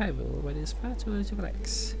Omega to Hyrule, where it is far too early to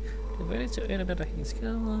relax. Get ready to earn another hidden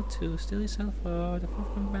skill to steel yourself for the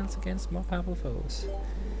forthcoming battles against more powerful foes.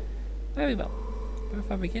 Very well.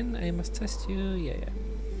 Before I begin, I must test you. Yeah.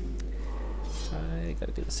 I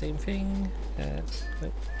gotta do the same thing.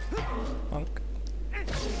 Wait. Monk.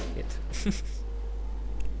 Hit.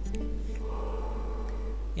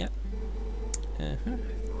 Yeah.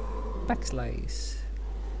 Backslice.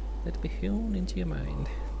 Let it be hewn into your mind.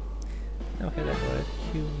 I don't hear that word.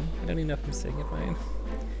 Hewn. I don't even know if I'm saying it right.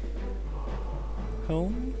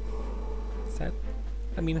 Hone? Is that...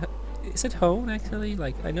 I mean, is it hone actually?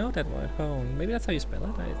 Like, I know that word, hone. Maybe that's how you spell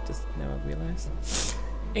it. I just never realized.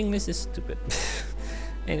 English is stupid.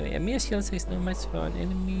 Anyway, a mere shield takes no much for an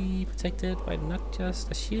enemy protected by not just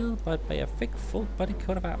a shield, but by a thick, full body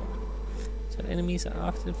coat of armor. So enemies are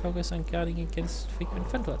often focused on guarding against frequent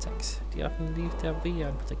frontal attacks. They often leave their rear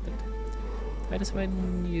unprotected. That is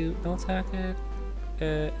when you null target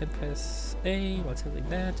and press A while tilting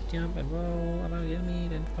that to jump and roll around the enemy,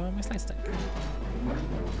 then form a slice attack.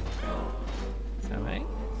 Alright.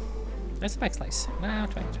 That's a backslice. Now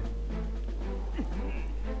try it.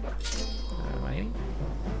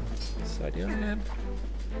 So I do that.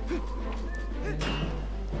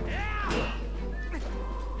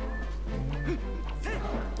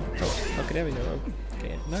 Oh, okay, there we go.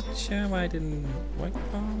 Okay, not sure why it didn't work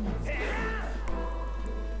for.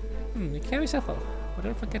 You carry shuffle. But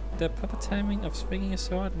don't forget the proper timing of swinging your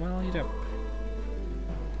sword while you jump.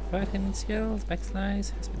 Third hidden skills,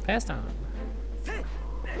 backslice, has been passed on.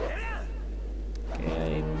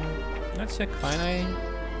 Okay, I'm not sure quite I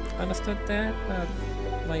understood that, but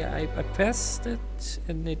like I pressed it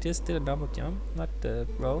and it just did a double jump, not the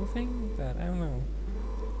roll thing, but I don't know.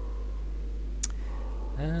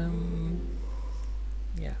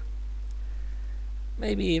 Yeah.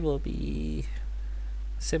 Maybe it will be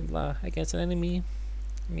simpler against an enemy.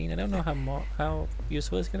 I mean, I don't know how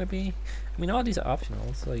useful it's gonna be. I mean, all these are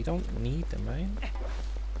optional, so you don't need them, right?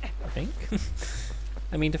 I think.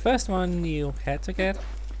 I mean, the first one you had to get,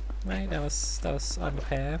 right? That was on the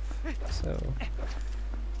path. So,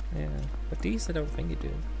 yeah. But these, I don't think you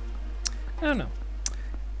do. I don't know.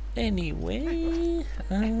 Anyway,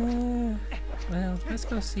 well, let's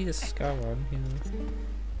go see the Scar one who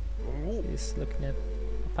is looking at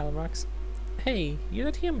a pile of rocks. Hey, you're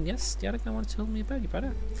not human, yes? The other guy once told me about you,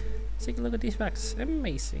 brother. Take a look at these rocks.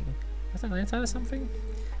 Amazing. Was that an inside or something?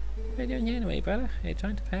 What are you doing here anyway, brother? Are you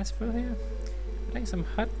trying to pass through here? I think some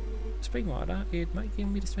hot spring water. It might give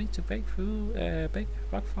me the strength to break through a big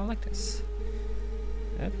rockfall like this.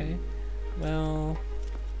 Okay. Well,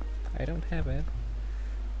 I don't have it.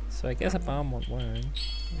 So I guess a bomb won't work.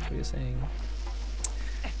 That's what you're saying.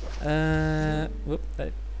 Whoop,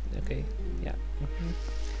 okay, yeah.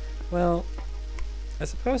 Well, I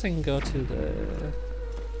suppose I can go to the...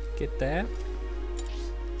 get that.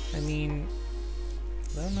 I mean,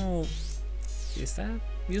 I don't know, is that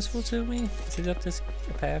useful to me? Is it just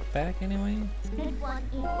a path back anyway? I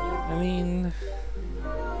mean,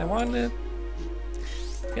 I wanted...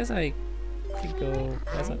 I guess I could go...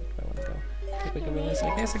 That's not where I want to go. Pickawick Village.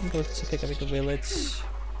 I guess I can go to Pickawick Village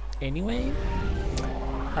anyway.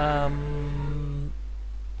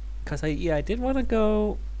 Cause I did want to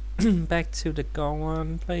go back to the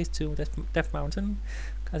Goron place, to Death Mountain,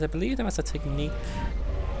 cause I believe there was a technique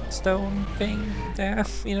stone thing there,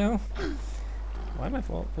 you know. Why am I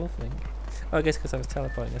wolfing? Oh, I guess because I was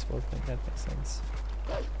teleporting as wolfing. That makes sense.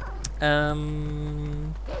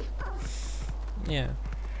 Yeah.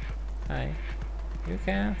 Hi. You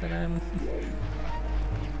care that I'm... There's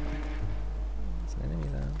an enemy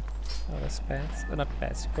there. Oh, that's bats. Oh, not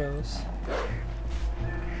bats, squirrels.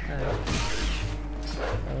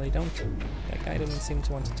 Well, they don't... That guy didn't seem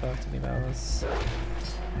to want to talk to me about us.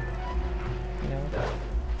 You know,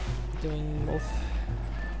 doing wolf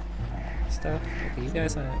stuff. Okay, you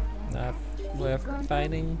guys are not worth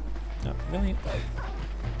fighting. Not really.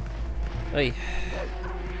 Oi.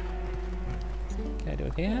 Can I do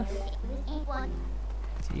it here?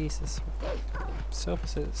 Jesus. So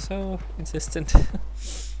insistent.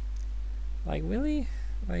 Like, really?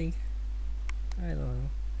 Like, I don't know.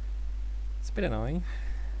 It's a bit annoying.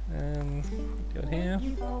 Do it here.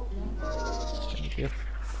 Thank you.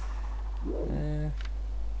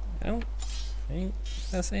 I don't think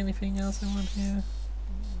there's anything else I want here.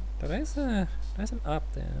 But there's an up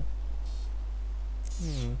there.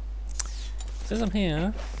 There's some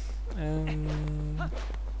here.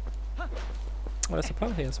 Well, there's a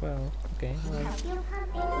pot here as well. Okay, well,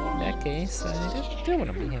 in that case, I do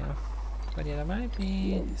want to be here. But yeah, there might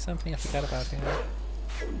be something I forgot about here.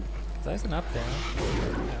 There's an up there. No.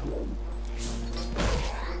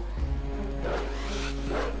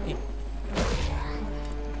 Alright.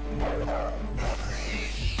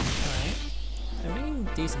 I'm making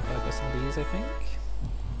decent progress in these, I think.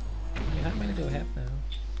 Yeah, how many do I have now?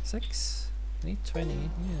 6? I need 20,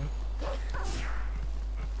 yeah.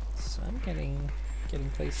 So I'm getting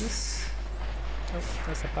places. Oh,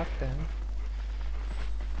 there's a bug then.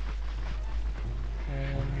 I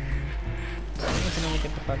can only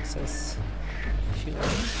get the bugs as shooting.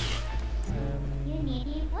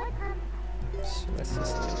 So let's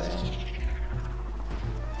just do that.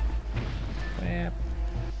 Crap.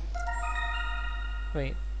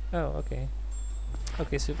 Wait. Oh, okay.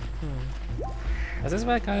 Okay, so is this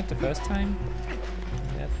why I got it the first time?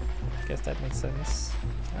 Yeah, I guess that makes sense.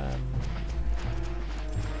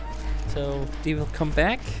 So they will come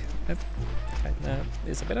back. That kinda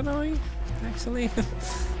is a bit annoying, actually. But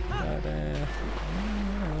I don't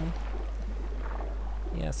know.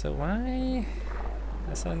 Yeah. So why?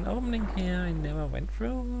 There's an opening here I never went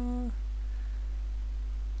through.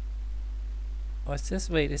 Was this?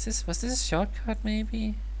 Wait, was this a shortcut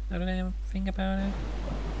maybe? Now that I think about it.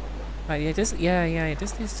 Oh yeah, this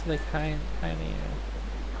needs to like highly.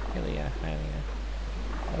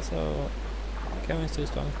 Also, current's too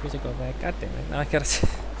strong for me to go back. God damn it! Now I gotta.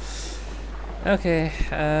 Okay.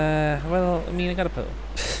 Well, I mean, I got a bow.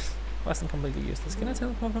 Wasn't completely useless. Can I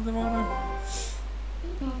teleport from the water?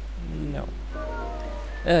 No.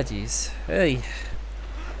 Oh jeez. Hey.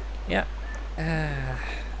 Yeah.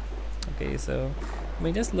 Okay, so I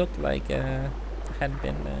mean, this looked like hadn't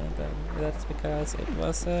been but that's because it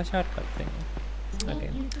was a shortcut thing.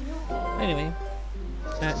 Okay. Anyway.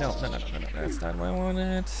 No, that's not what I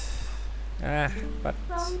wanted. But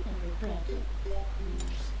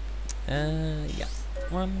yeah.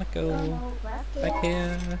 Wanna go back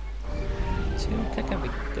here to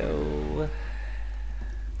Kakaviko.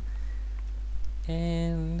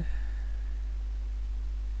 And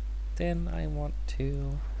then I want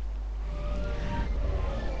to.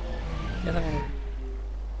 Yes,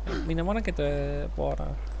 I want to get the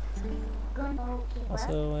water.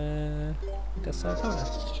 Also, the soda.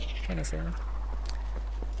 Can I say?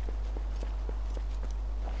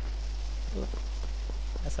 Oop.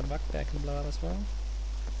 There's a buck that I can blow up as well.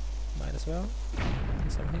 Might as well.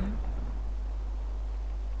 Some here.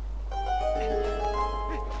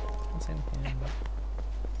 What's in here?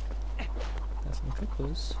 There's some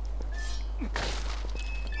cuckoos.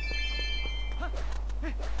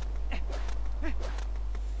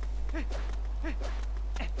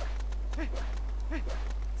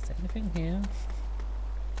 Is there anything here?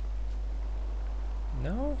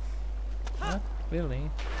 No? Not really.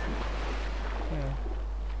 Yeah.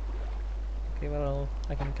 Okay, well,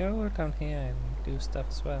 I can go down here and do stuff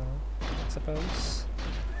as well, I suppose.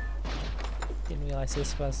 Didn't realize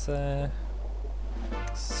this was so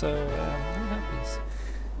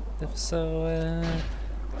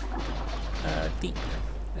deep.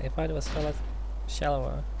 I thought it was a lot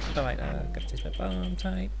shallower. Alright, gotta change my bomb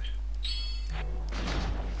type.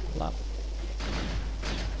 Lop.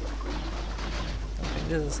 Don't think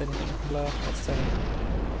this is anything to blow up. Let's say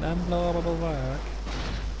non-blowable work.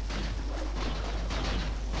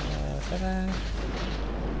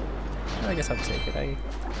 I guess I'll take it. I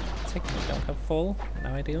technically don't have full.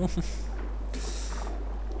 Now I do.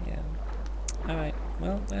 Yeah. Alright.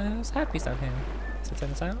 Well, there's happies down here, as it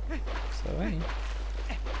turns out. So, hey.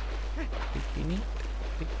 Pretty neat.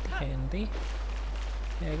 Pretty handy.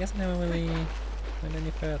 Yeah, I guess I never really went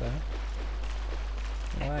any further.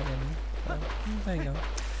 No, I didn't. Well, there you go.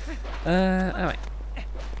 Alright.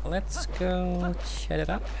 Let's go chat it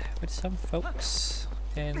up with some folks.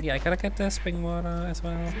 And yeah, I gotta get the spring water as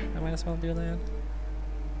well. I might as well do that.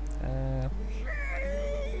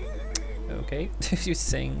 Okay, you're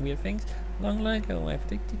saying weird things. Long ago, I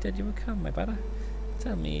predicted that you would come, my brother.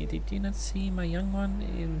 Tell me, did you not see my young one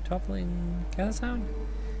in toppling Castle?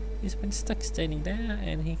 He's been stuck standing there,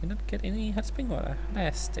 and he cannot get any hot spring water.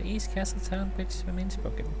 Alas, the East Castletown bridge remains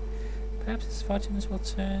broken. Perhaps his fortunes will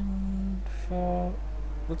turn, for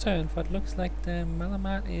it looks like the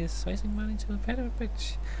Malamat is raising money to repair the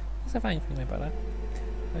bridge. That's a fine thing, my brother.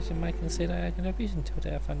 But you might consider a contribution to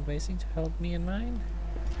their fundraising to help me and mine.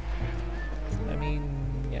 I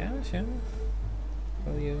mean, yeah, sure.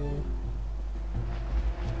 Will you?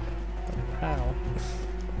 How?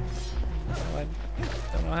 I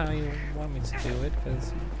don't know how you want me to do it,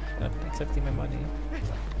 because you're not accepting my money.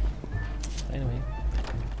 Anyway.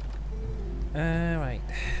 Right.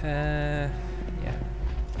 Yeah.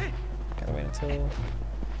 Gotta wait until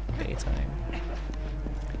daytime. Can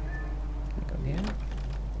I go here?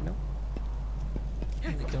 Nope.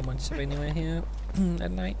 Can't go much of anywhere here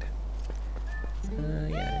at night.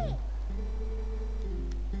 Yeah.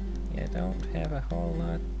 Yeah, I don't have a whole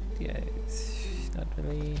lot. Yeah, it's not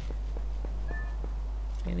really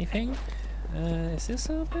anything. Is this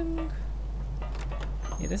open?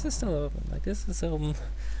 Yeah, this is still open. Like, this is open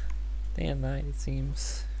day and night, it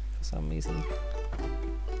seems, for some reason.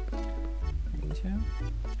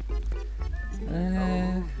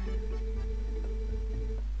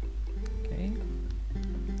 Okay.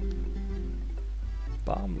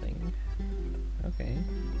 Bombing. Okay.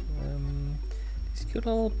 These cute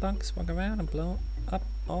little bugs walk around and blow up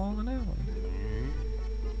all around.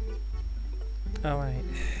 Alright,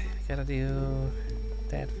 gotta do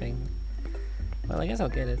that thing. Well, I guess I'll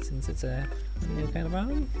get it since it's a new kind of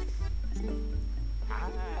bomb.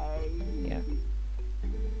 Yeah.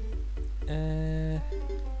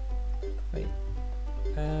 Wait.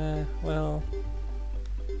 Well.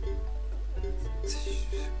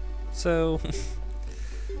 So.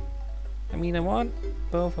 I mean, I want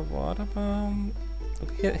both a water bomb.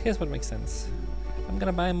 Okay, here's what makes sense. I'm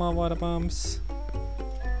gonna buy more water bombs.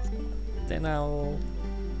 Then I'll.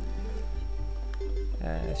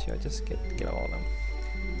 Sure, just get all of them.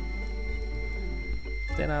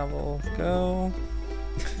 Then I will go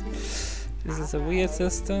This is a weird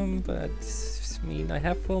system, but I mean, I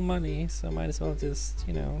have full money, so might as well just,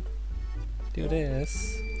 you know, do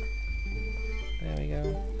this. There we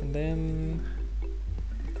go. And then...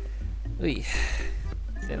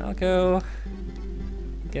 Then I'll go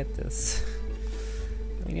get this.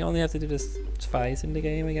 I mean, you only have to do this twice in the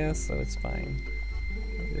game, I guess, so it's fine.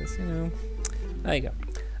 Just, you know... There you go.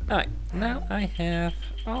 Alright, now I have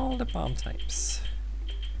all the bomb types.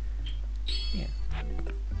 Yeah.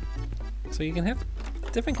 So you can have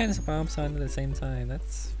different kinds of bombs on at the same time.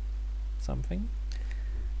 That's something,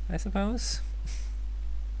 I suppose.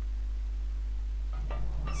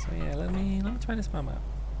 So yeah, let me try this bomb out.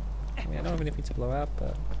 I mean, I don't really need to blow up,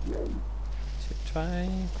 but should try.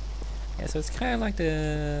 Yeah, so it's kind of like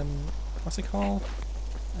the what's it called?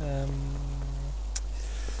 I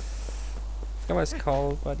forgot what it's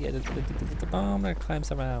called, but yeah, the bomb that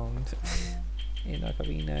climbs around in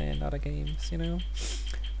Ocarina and other games, you know.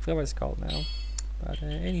 I forgot what it's called now. But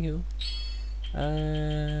anywho,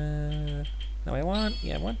 now I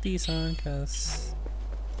want these on, cause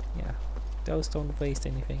yeah, those don't waste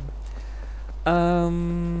anything.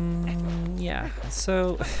 Yeah.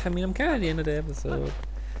 So I mean, I'm kind of at the end of the episode.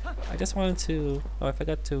 I just wanted to. Oh, I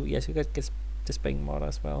forgot to. Yes, you got this spring mod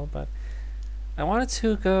as well, but I wanted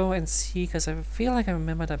to go and see, cause I feel like I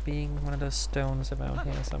remember there being one of those stones around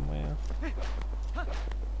here somewhere.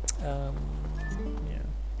 Yeah.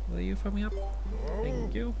 Will you throw me up?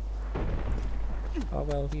 Thank you. Oh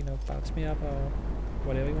well, you know, bounce me up or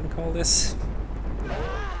whatever you want to call this.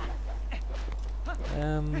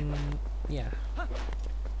 Yeah.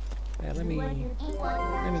 Yeah, let me go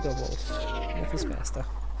wolf. Wolf is faster.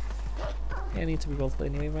 Yeah, I need to be wolf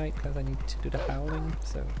anyway, right? Because I need to do the howling,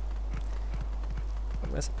 so...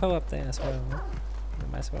 But there's a Poe up there as well. I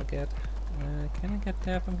might as well get... can I get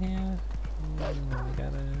there from here? No, you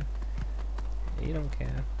gotta... You don't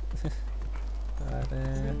care. But,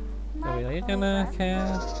 oh wait, are you gonna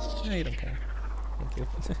care? No, you don't care. Thank you.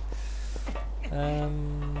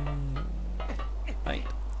 Right.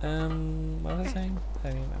 What was I saying? I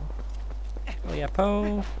don't know. Oh yeah,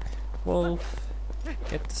 Poe, wolf,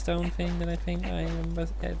 get the stone thing that I think I remember.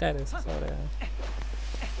 Yeah, that is so there.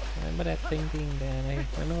 I remember that thing being there, and I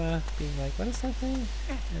remember being like, what is that thing?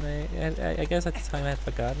 And I guess at the time I had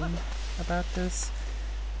forgotten about this,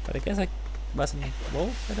 but I guess I wasn't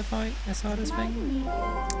wolf at the point I saw this thing.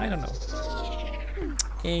 I don't know.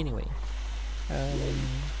 Anyway,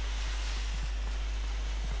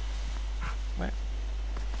 what?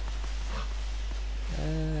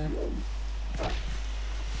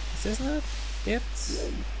 Is this not it?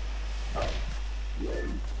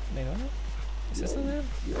 Wait, what? Is this not it?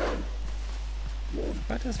 I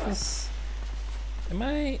thought this was... Am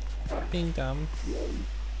I being dumb?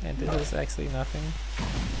 And this is actually nothing?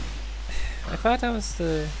 I thought that was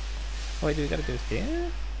the... Oh wait, do we gotta do it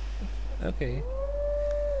here? Okay.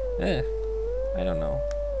 I don't know.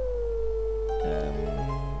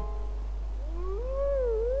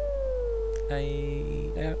 I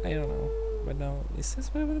don't know. But now, is this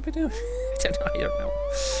what I'm gonna be doing? I don't know.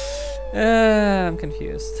 I'm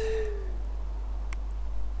confused.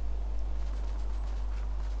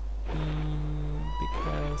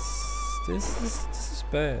 Because this is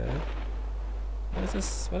bird. What is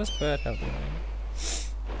this? What is bird helping me?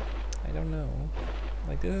 I don't know.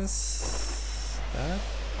 Like this is that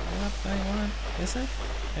what I want? Is it?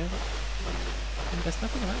 There's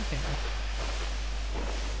nothing around here.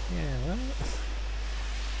 Yeah, well.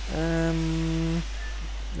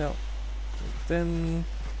 No. Then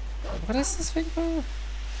what is this thing for?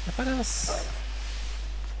 I thought it was...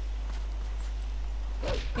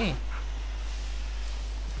 Hey.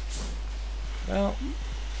 Well,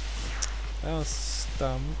 that was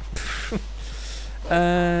dumb. So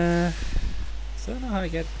I don't know how I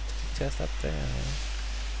get chest up there.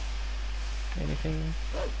 Anything?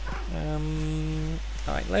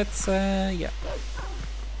 Alright, let's yeah.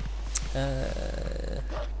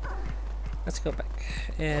 Let's go back,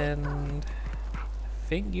 and I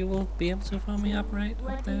think you will be able to throw me up right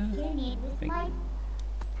up there.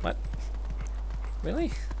 What?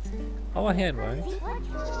 Really? Oh, I had right.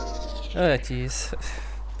 Oh, jeez.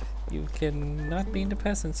 You can not be in the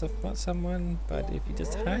presence of someone, but if you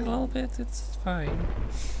just hide a little bit, it's fine.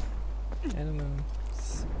 I don't know.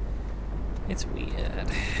 It's weird.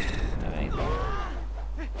 Alright.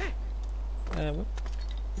 Whoop.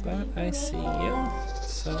 But I see you,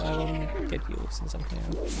 so I will get you since I'm here.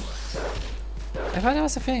 I thought that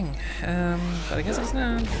was a thing, but I guess it's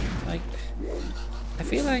not. Like, I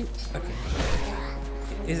feel like, okay,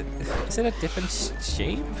 is it a different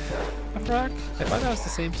shape of rock? I thought that was the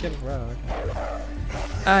same shape of rock.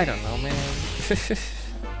 I don't know, man.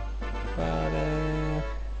 But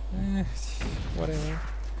whatever.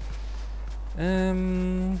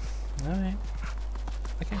 Alright.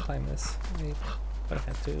 I can climb this. Wait, but I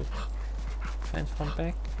have to transform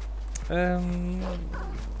back. I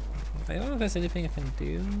don't know if there's anything I can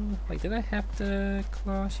do. Like, did I have the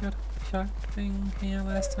claw shot thing here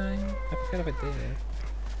last time? I forgot if I did.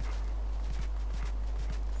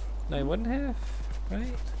 No, I wouldn't have,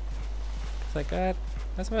 right? Cause I got,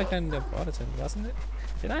 that's what I got in the Boatin, wasn't it?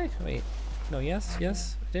 Did I? Wait. No, yes, I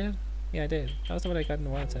did. Yeah, I did. That was what I got in the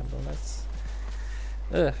water temple. That's...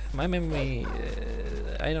 Ugh, my memory...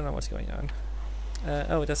 I don't know what's going on.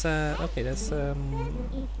 Oh, there's okay, there's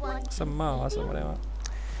some Mars or whatever.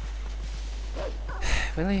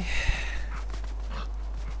 Really?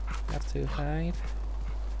 Have to hide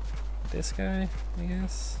this guy, I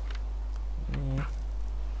guess.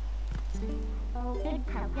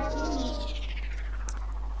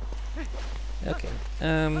 Okay.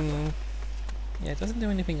 Yeah, it doesn't do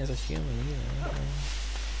anything as a human either.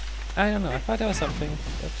 I don't know. I thought there was something.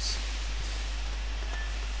 Oops.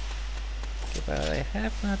 Okay, but I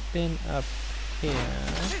have not been up here.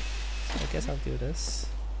 So I guess I'll do this.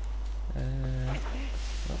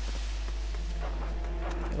 Oh.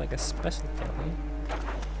 Like a special ferry.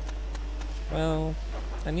 Well,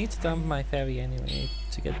 I need to dump my ferry anyway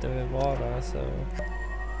to get the water, so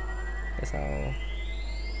guess I'll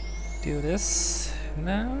do this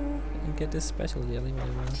now and get this special jelly,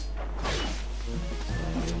 whatever.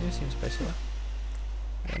 You seem special.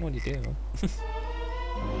 I don't know what you do.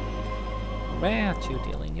 Rare chew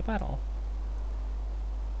deal in your battle.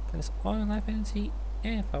 There's all life energy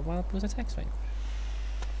and for a while boost attack strength.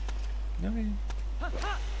 Okay.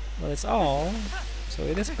 Well, it's all, so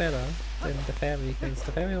it is better than the fairy, because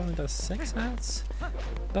the fairy only does 6 hearts.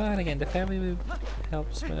 But again, the fairy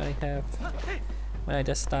helps when I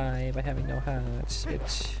just die by having no hearts,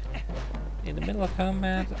 which in the middle of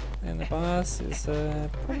combat and the boss is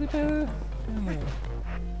probably better. I don't know.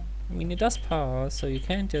 I mean, it does pause, so you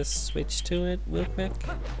can't just switch to it real quick.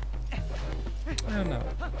 I don't know.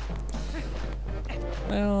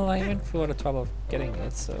 Well, I went through all the trouble of getting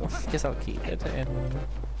it, so I guess I'll keep it, and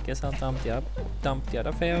guess I'll dump the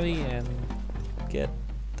other fairy and get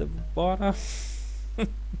the water.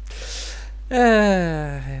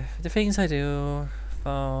 The things I do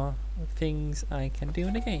for things I can do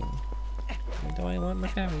in the game. And do I want my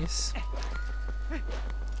fairies?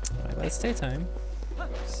 Alright, well, it's daytime,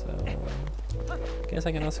 so guess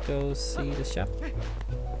I can also go see the shop.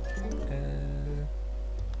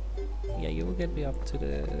 Yeah, you will get me up to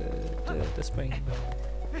the spring,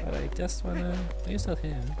 but I just wanna... Are you still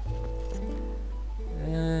here?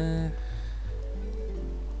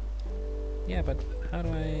 Yeah, but how do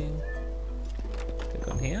I click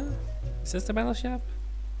on here? Is this the Mallow shop?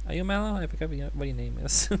 Are you Mallow? I forgot what your name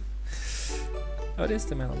is. Oh, it is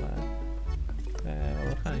the Mallow man.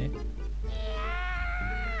 Well, hi.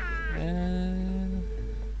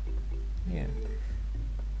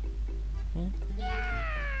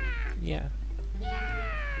 Yeah.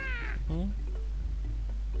 Yeah.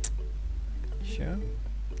 Sure.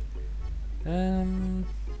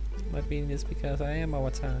 Might be this because I am over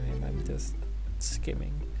time. I'm just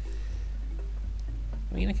skimming.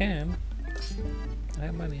 I mean, I can. I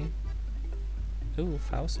have money. Ooh,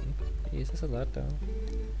 1,000. Jeez, that's a lot though.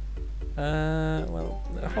 Well,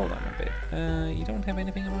 hold on a bit. You don't have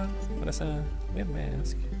anything about? What is a web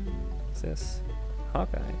mask? What's this?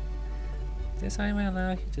 Hawkeye. This eye may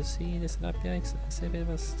allow you to see this object as if it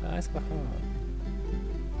was the eyes of a hawk.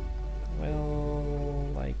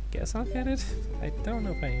 Well, I guess I'll get it. I don't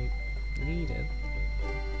know if I need it.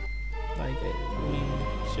 Like, I mean,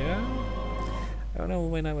 sure. I don't know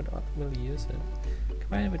when I will use it.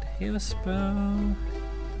 Combined with Hero's Bow.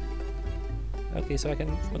 Okay, so I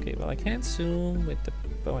can. Okay, well, I can't zoom with the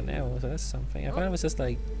bow and arrow, so that's something. I thought it was just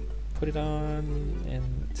like put it on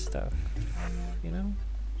and stuff, you know?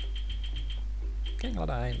 Getting a lot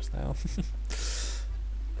of items now.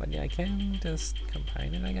 But yeah, I can just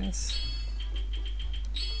combine it, I guess.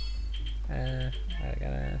 I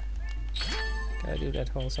gotta do that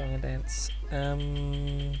whole song and dance.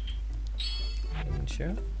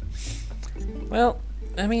 Sure. Well,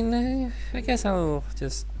 I mean, I guess I'll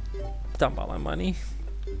just dump all my money.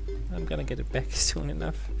 I'm gonna get it back soon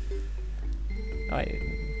enough. Oh, I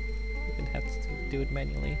didn't have to do it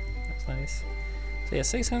manually. That's nice. So yeah,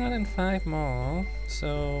 605 more.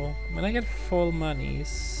 So when I get full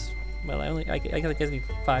monies, well, I guess need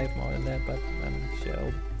 5 more than that, but I'm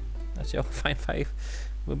sure I'll find 5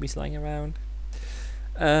 will be sliding around.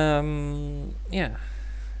 Yeah.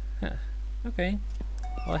 Huh. Okay.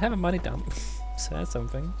 Well, I have a money dump, so that's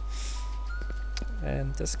something.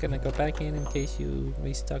 And just gonna go back in case you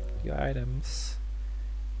restock your items.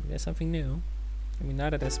 There's something new. I mean, now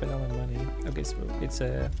that I spent all my money. Okay, so it's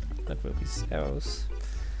not rubies, arrows.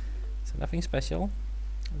 So nothing special.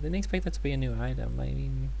 I didn't expect that to be a new item. I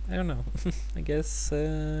mean, I don't know. I guess,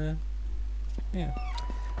 yeah.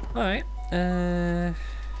 Alright, yeah,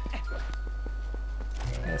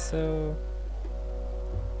 so...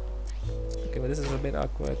 Okay, well this is a bit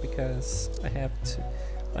awkward because I have to...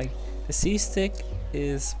 Like, the C stick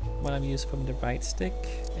is what I'm used from the right stick,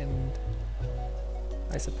 and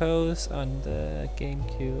I suppose on the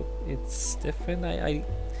GameCube it's different. I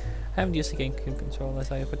haven't used the GameCube controller,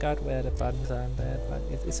 so I forgot where the buttons are on that, but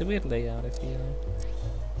it's a weird layout, I feel.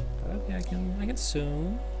 But okay, I can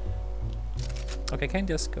zoom. Okay, I can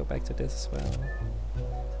just go back to this as well.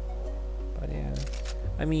 But yeah,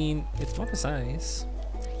 I mean, it's more precise.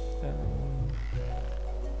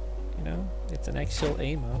 You know, it's an actual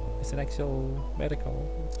aimer. It's an actual reticle.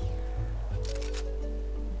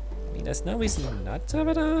 I mean, there's no reason not to have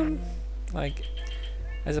it on. Like,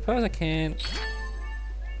 I suppose I can't.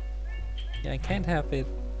 Yeah, I can't have it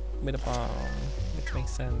with a bomb, which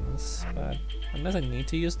makes sense. But unless I need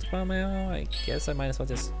to use the bomb arrow, I guess I might as well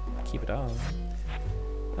just keep it on.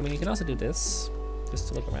 I mean, you can also do this, just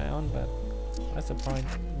to look around, but what's the point?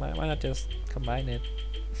 Why not just combine it,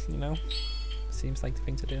 you know? Seems like the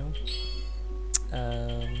thing to do.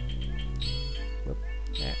 Whoop.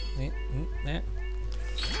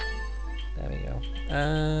 There we go.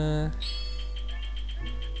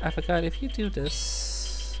 I forgot, if you do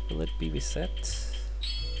this, will it be reset?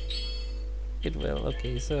 It will,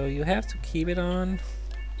 okay, so you have to keep it on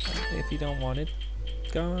if you don't want it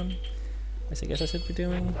gone. I guess I should be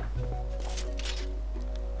doing.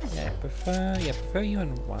 Yeah, prefer you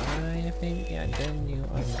on Y, I think. Yeah, and then you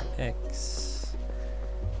on X.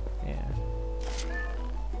 Yeah.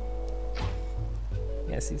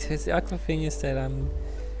 Yeah, see, the awkward thing is that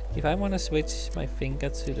if I want to switch my finger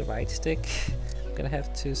to the right stick, I'm gonna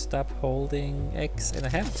have to stop holding X, and I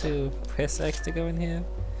have to press X to go in here.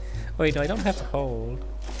 Wait, no, I don't have to hold.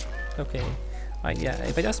 Okay. Right, yeah,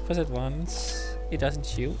 if I just press it once, it doesn't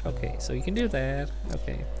shoot. Okay, so you can do that.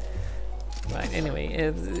 Okay. Right. Anyway,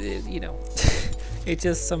 you know, it's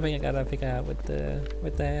just something I gotta figure out with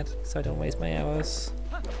that, so I don't waste my arrows.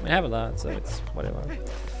 I mean, I have a lot, so it's whatever.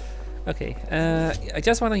 Okay. I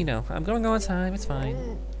just wanna, you know, I'm going over time. It's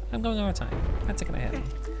fine. I'm going over time. That's gonna happen.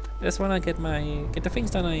 I just wanna get the things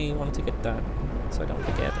done I want to get done, so I don't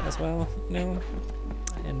forget as well. You know.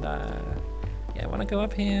 And yeah, I wanna go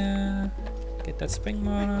up here, get that spring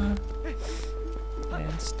water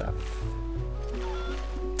and stuff.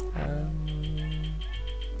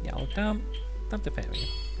 Yeah, I'll dump the fairy.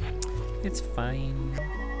 It's fine.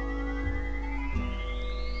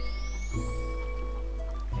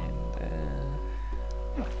 And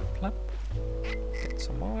plop. Get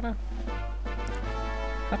some water.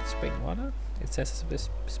 Hot spring water. It says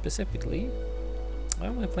specifically.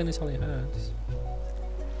 Well, the plane is only hot.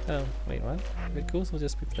 Oh, wait, what? The goose will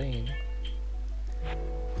just be plain.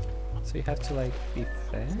 So you have to like be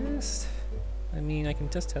fast? I mean, I can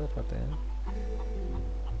just teleport there.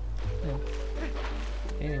 Yeah.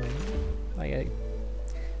 Anyway, like,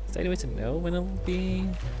 is there any way to know when it'll be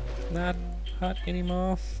not hot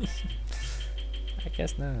anymore? I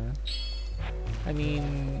guess not. I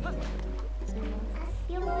mean,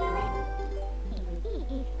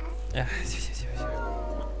 yeah.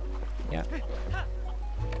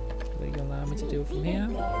 Will you allow me to do it from here?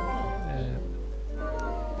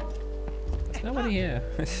 There's nobody here.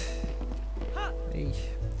 Hey.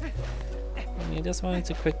 I just wanted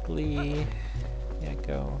to quickly, yeah,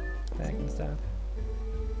 go back and stuff.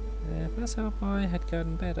 First our boy had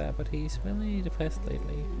gotten better, but he's really depressed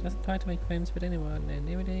lately. Doesn't try to make friends with anyone, and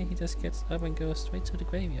every day he just gets up and goes straight to the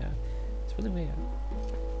graveyard. It's really weird.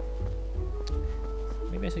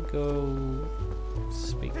 Maybe I should go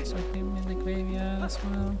speak to him in the graveyard as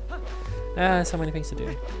well. So many things to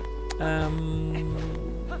do.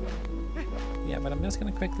 Yeah, but I'm just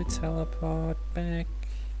gonna quickly teleport back,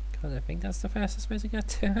 because I think that's the fastest way to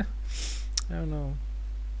get there. I don't know.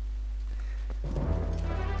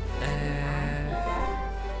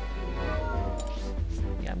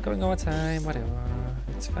 Yeah, I'm going over time, whatever.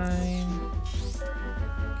 It's fine.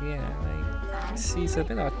 Yeah, like, see, it's a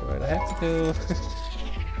bit awkward. I have to go.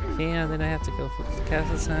 Yeah, and then I have to go for the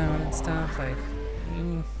castle sound and stuff. Like,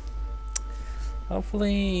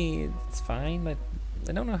 hopefully it's fine, but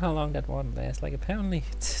I don't know how long that one lasts. Like, apparently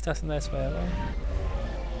it doesn't last forever.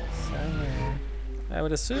 So, I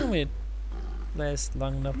would assume it lasts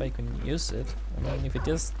long enough I can use it. I mean, if it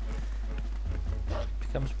just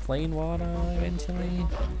becomes plain water eventually,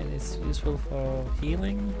 and it's useful for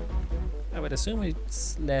healing. I would assume it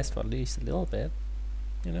lasts for at least a little bit,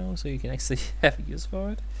 you know, so you can actually have use for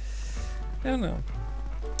it. I don't know.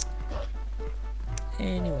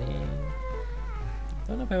 Anyway,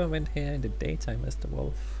 don't know if I ever went here in the daytime as the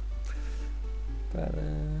wolf, but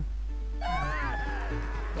yeah.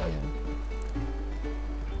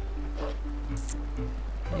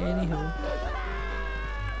 Anywho,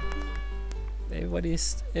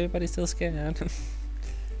 everybody's still scared.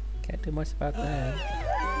 Can't do much about that.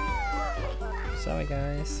 Sorry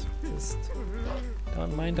guys, just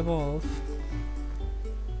don't mind the wolf.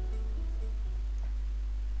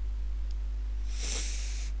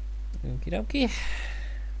 Okie dokie.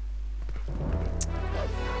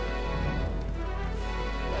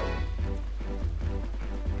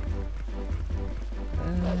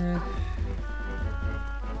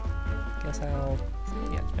 Guess I'll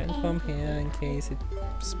transform here in case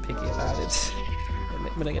it's picky about it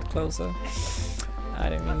when I get closer. I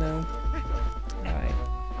don't even know. Alright.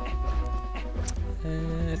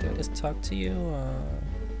 Do I just talk to you or...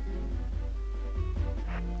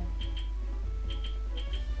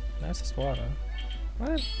 That's just water.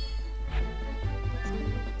 What?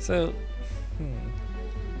 So,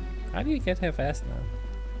 how do you get here fast now?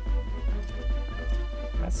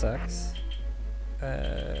 That sucks.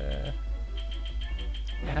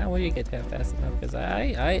 How will you get here fast enough? Because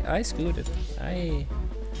I scooted.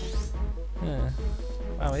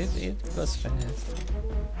 Wow, it goes fast.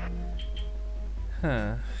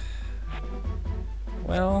 Huh.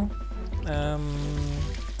 Well, I'm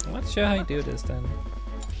not sure how you do this then.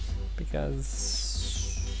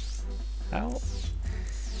 Because how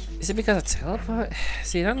is it? Because of teleport?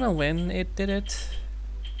 See, I don't know when it did it.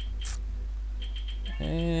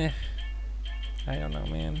 I don't know,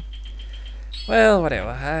 man. Well, whatever.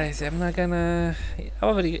 I'm not gonna.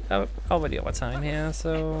 Already over time here,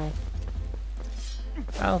 so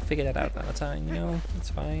I'll figure that out another time. You know, it's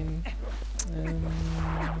fine.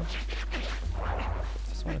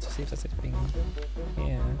 Just wanted to see if there's anything.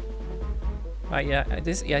 Yeah. Yeah, I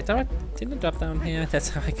thought it didn't drop down here. That's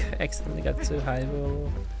how I accidentally got to Hyrule,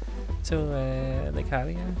 to Lake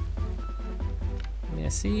Hylia. Yeah,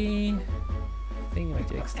 see,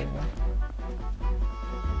 thingamajigs there.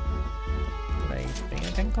 Did I think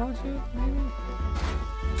I can call you? Maybe.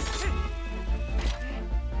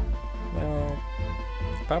 Well,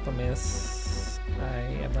 the problem is I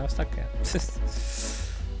am now stuck here. So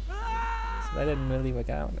that didn't really work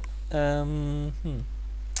out.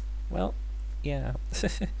 Well. Yeah,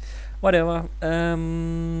 whatever. I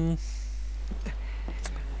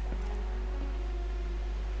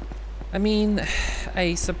mean,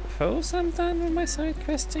 I suppose I'm done with my side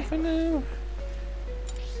questing for now.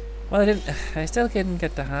 Well, I still didn't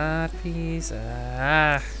get the heart piece.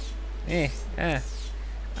 I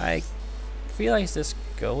feel I just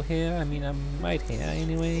go here. I mean, I'm right here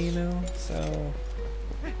anyway, you know. So,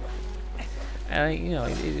 you know,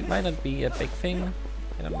 it might not be a big thing.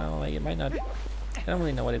 I don't know, like it might not, I don't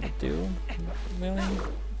really know what it would do, really.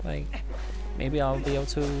 Like, maybe I'll be able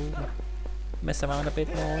to mess around a bit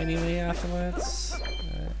more anyway afterwards.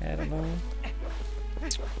 I don't know.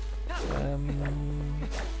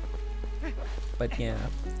 But yeah.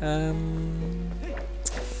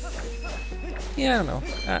 Yeah, I don't know.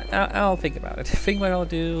 I'll think about it. Think what I'll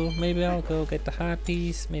do. Maybe I'll go get the heart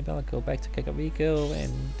piece. Maybe I'll go back to Kakariko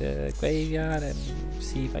and the graveyard and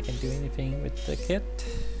see if I can do anything with the kit,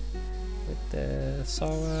 with the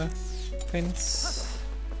Sora Prince.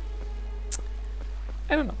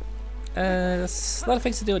 I don't know. There's a lot of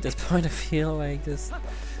things to do at this point. I feel like this.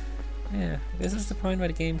 Yeah, this is the point where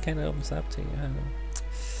the game kind of opens up to you. I don't know.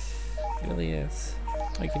 It really is.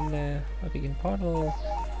 We can portal.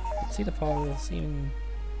 See the portals, even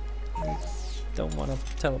you don't want to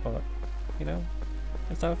teleport, you know,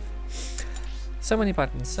 and stuff. So many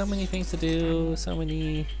buttons, so many things to do, so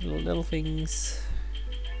many little things.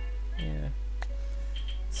 Yeah.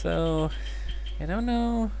 So I don't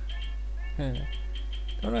know. Don't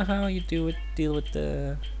know how you deal with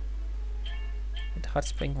the hot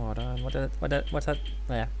spring water and what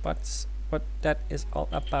that is all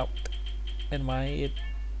about, and why it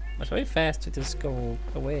was very fast to just go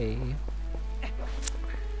away.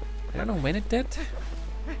 I don't know when it did.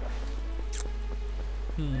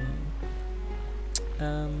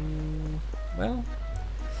 Well,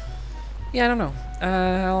 yeah, I don't know.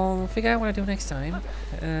 I'll figure out what I do next time.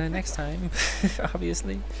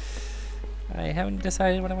 Obviously. I haven't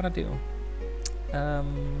decided what I want to do.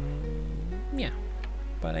 Yeah.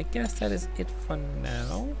 But I guess that is it for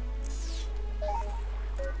now.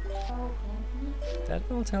 That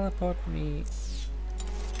will teleport me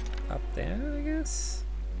up there, I guess?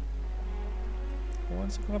 Who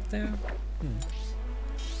wants to go up there?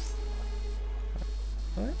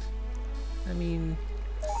 What? I mean,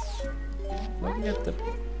 looking at the...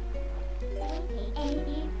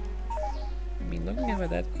 looking at where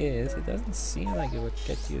that is, it doesn't seem like it would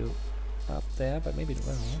get you up there, but maybe it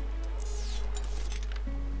will.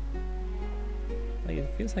 Like,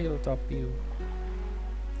 it feels like it'll drop you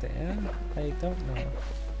there. I don't know.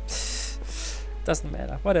 Doesn't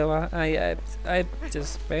matter. Whatever. I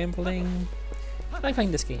just rambling. I like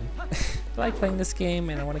playing this game. I like playing this game,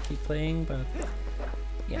 and I want to keep playing, but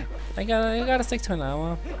yeah, I gotta stick to an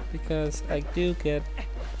hour because I do get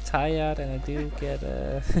tired, and I do get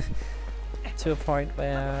to a point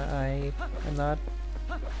where I am not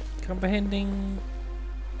comprehending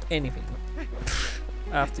anything.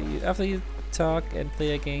 after you talk and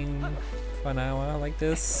play a game for an hour like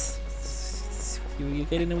this, you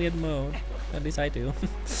get in a weird mode. At least I do.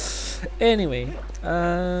 Anyway,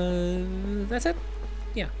 that's it.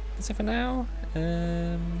 Yeah, that's it for now.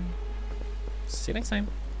 See you next time.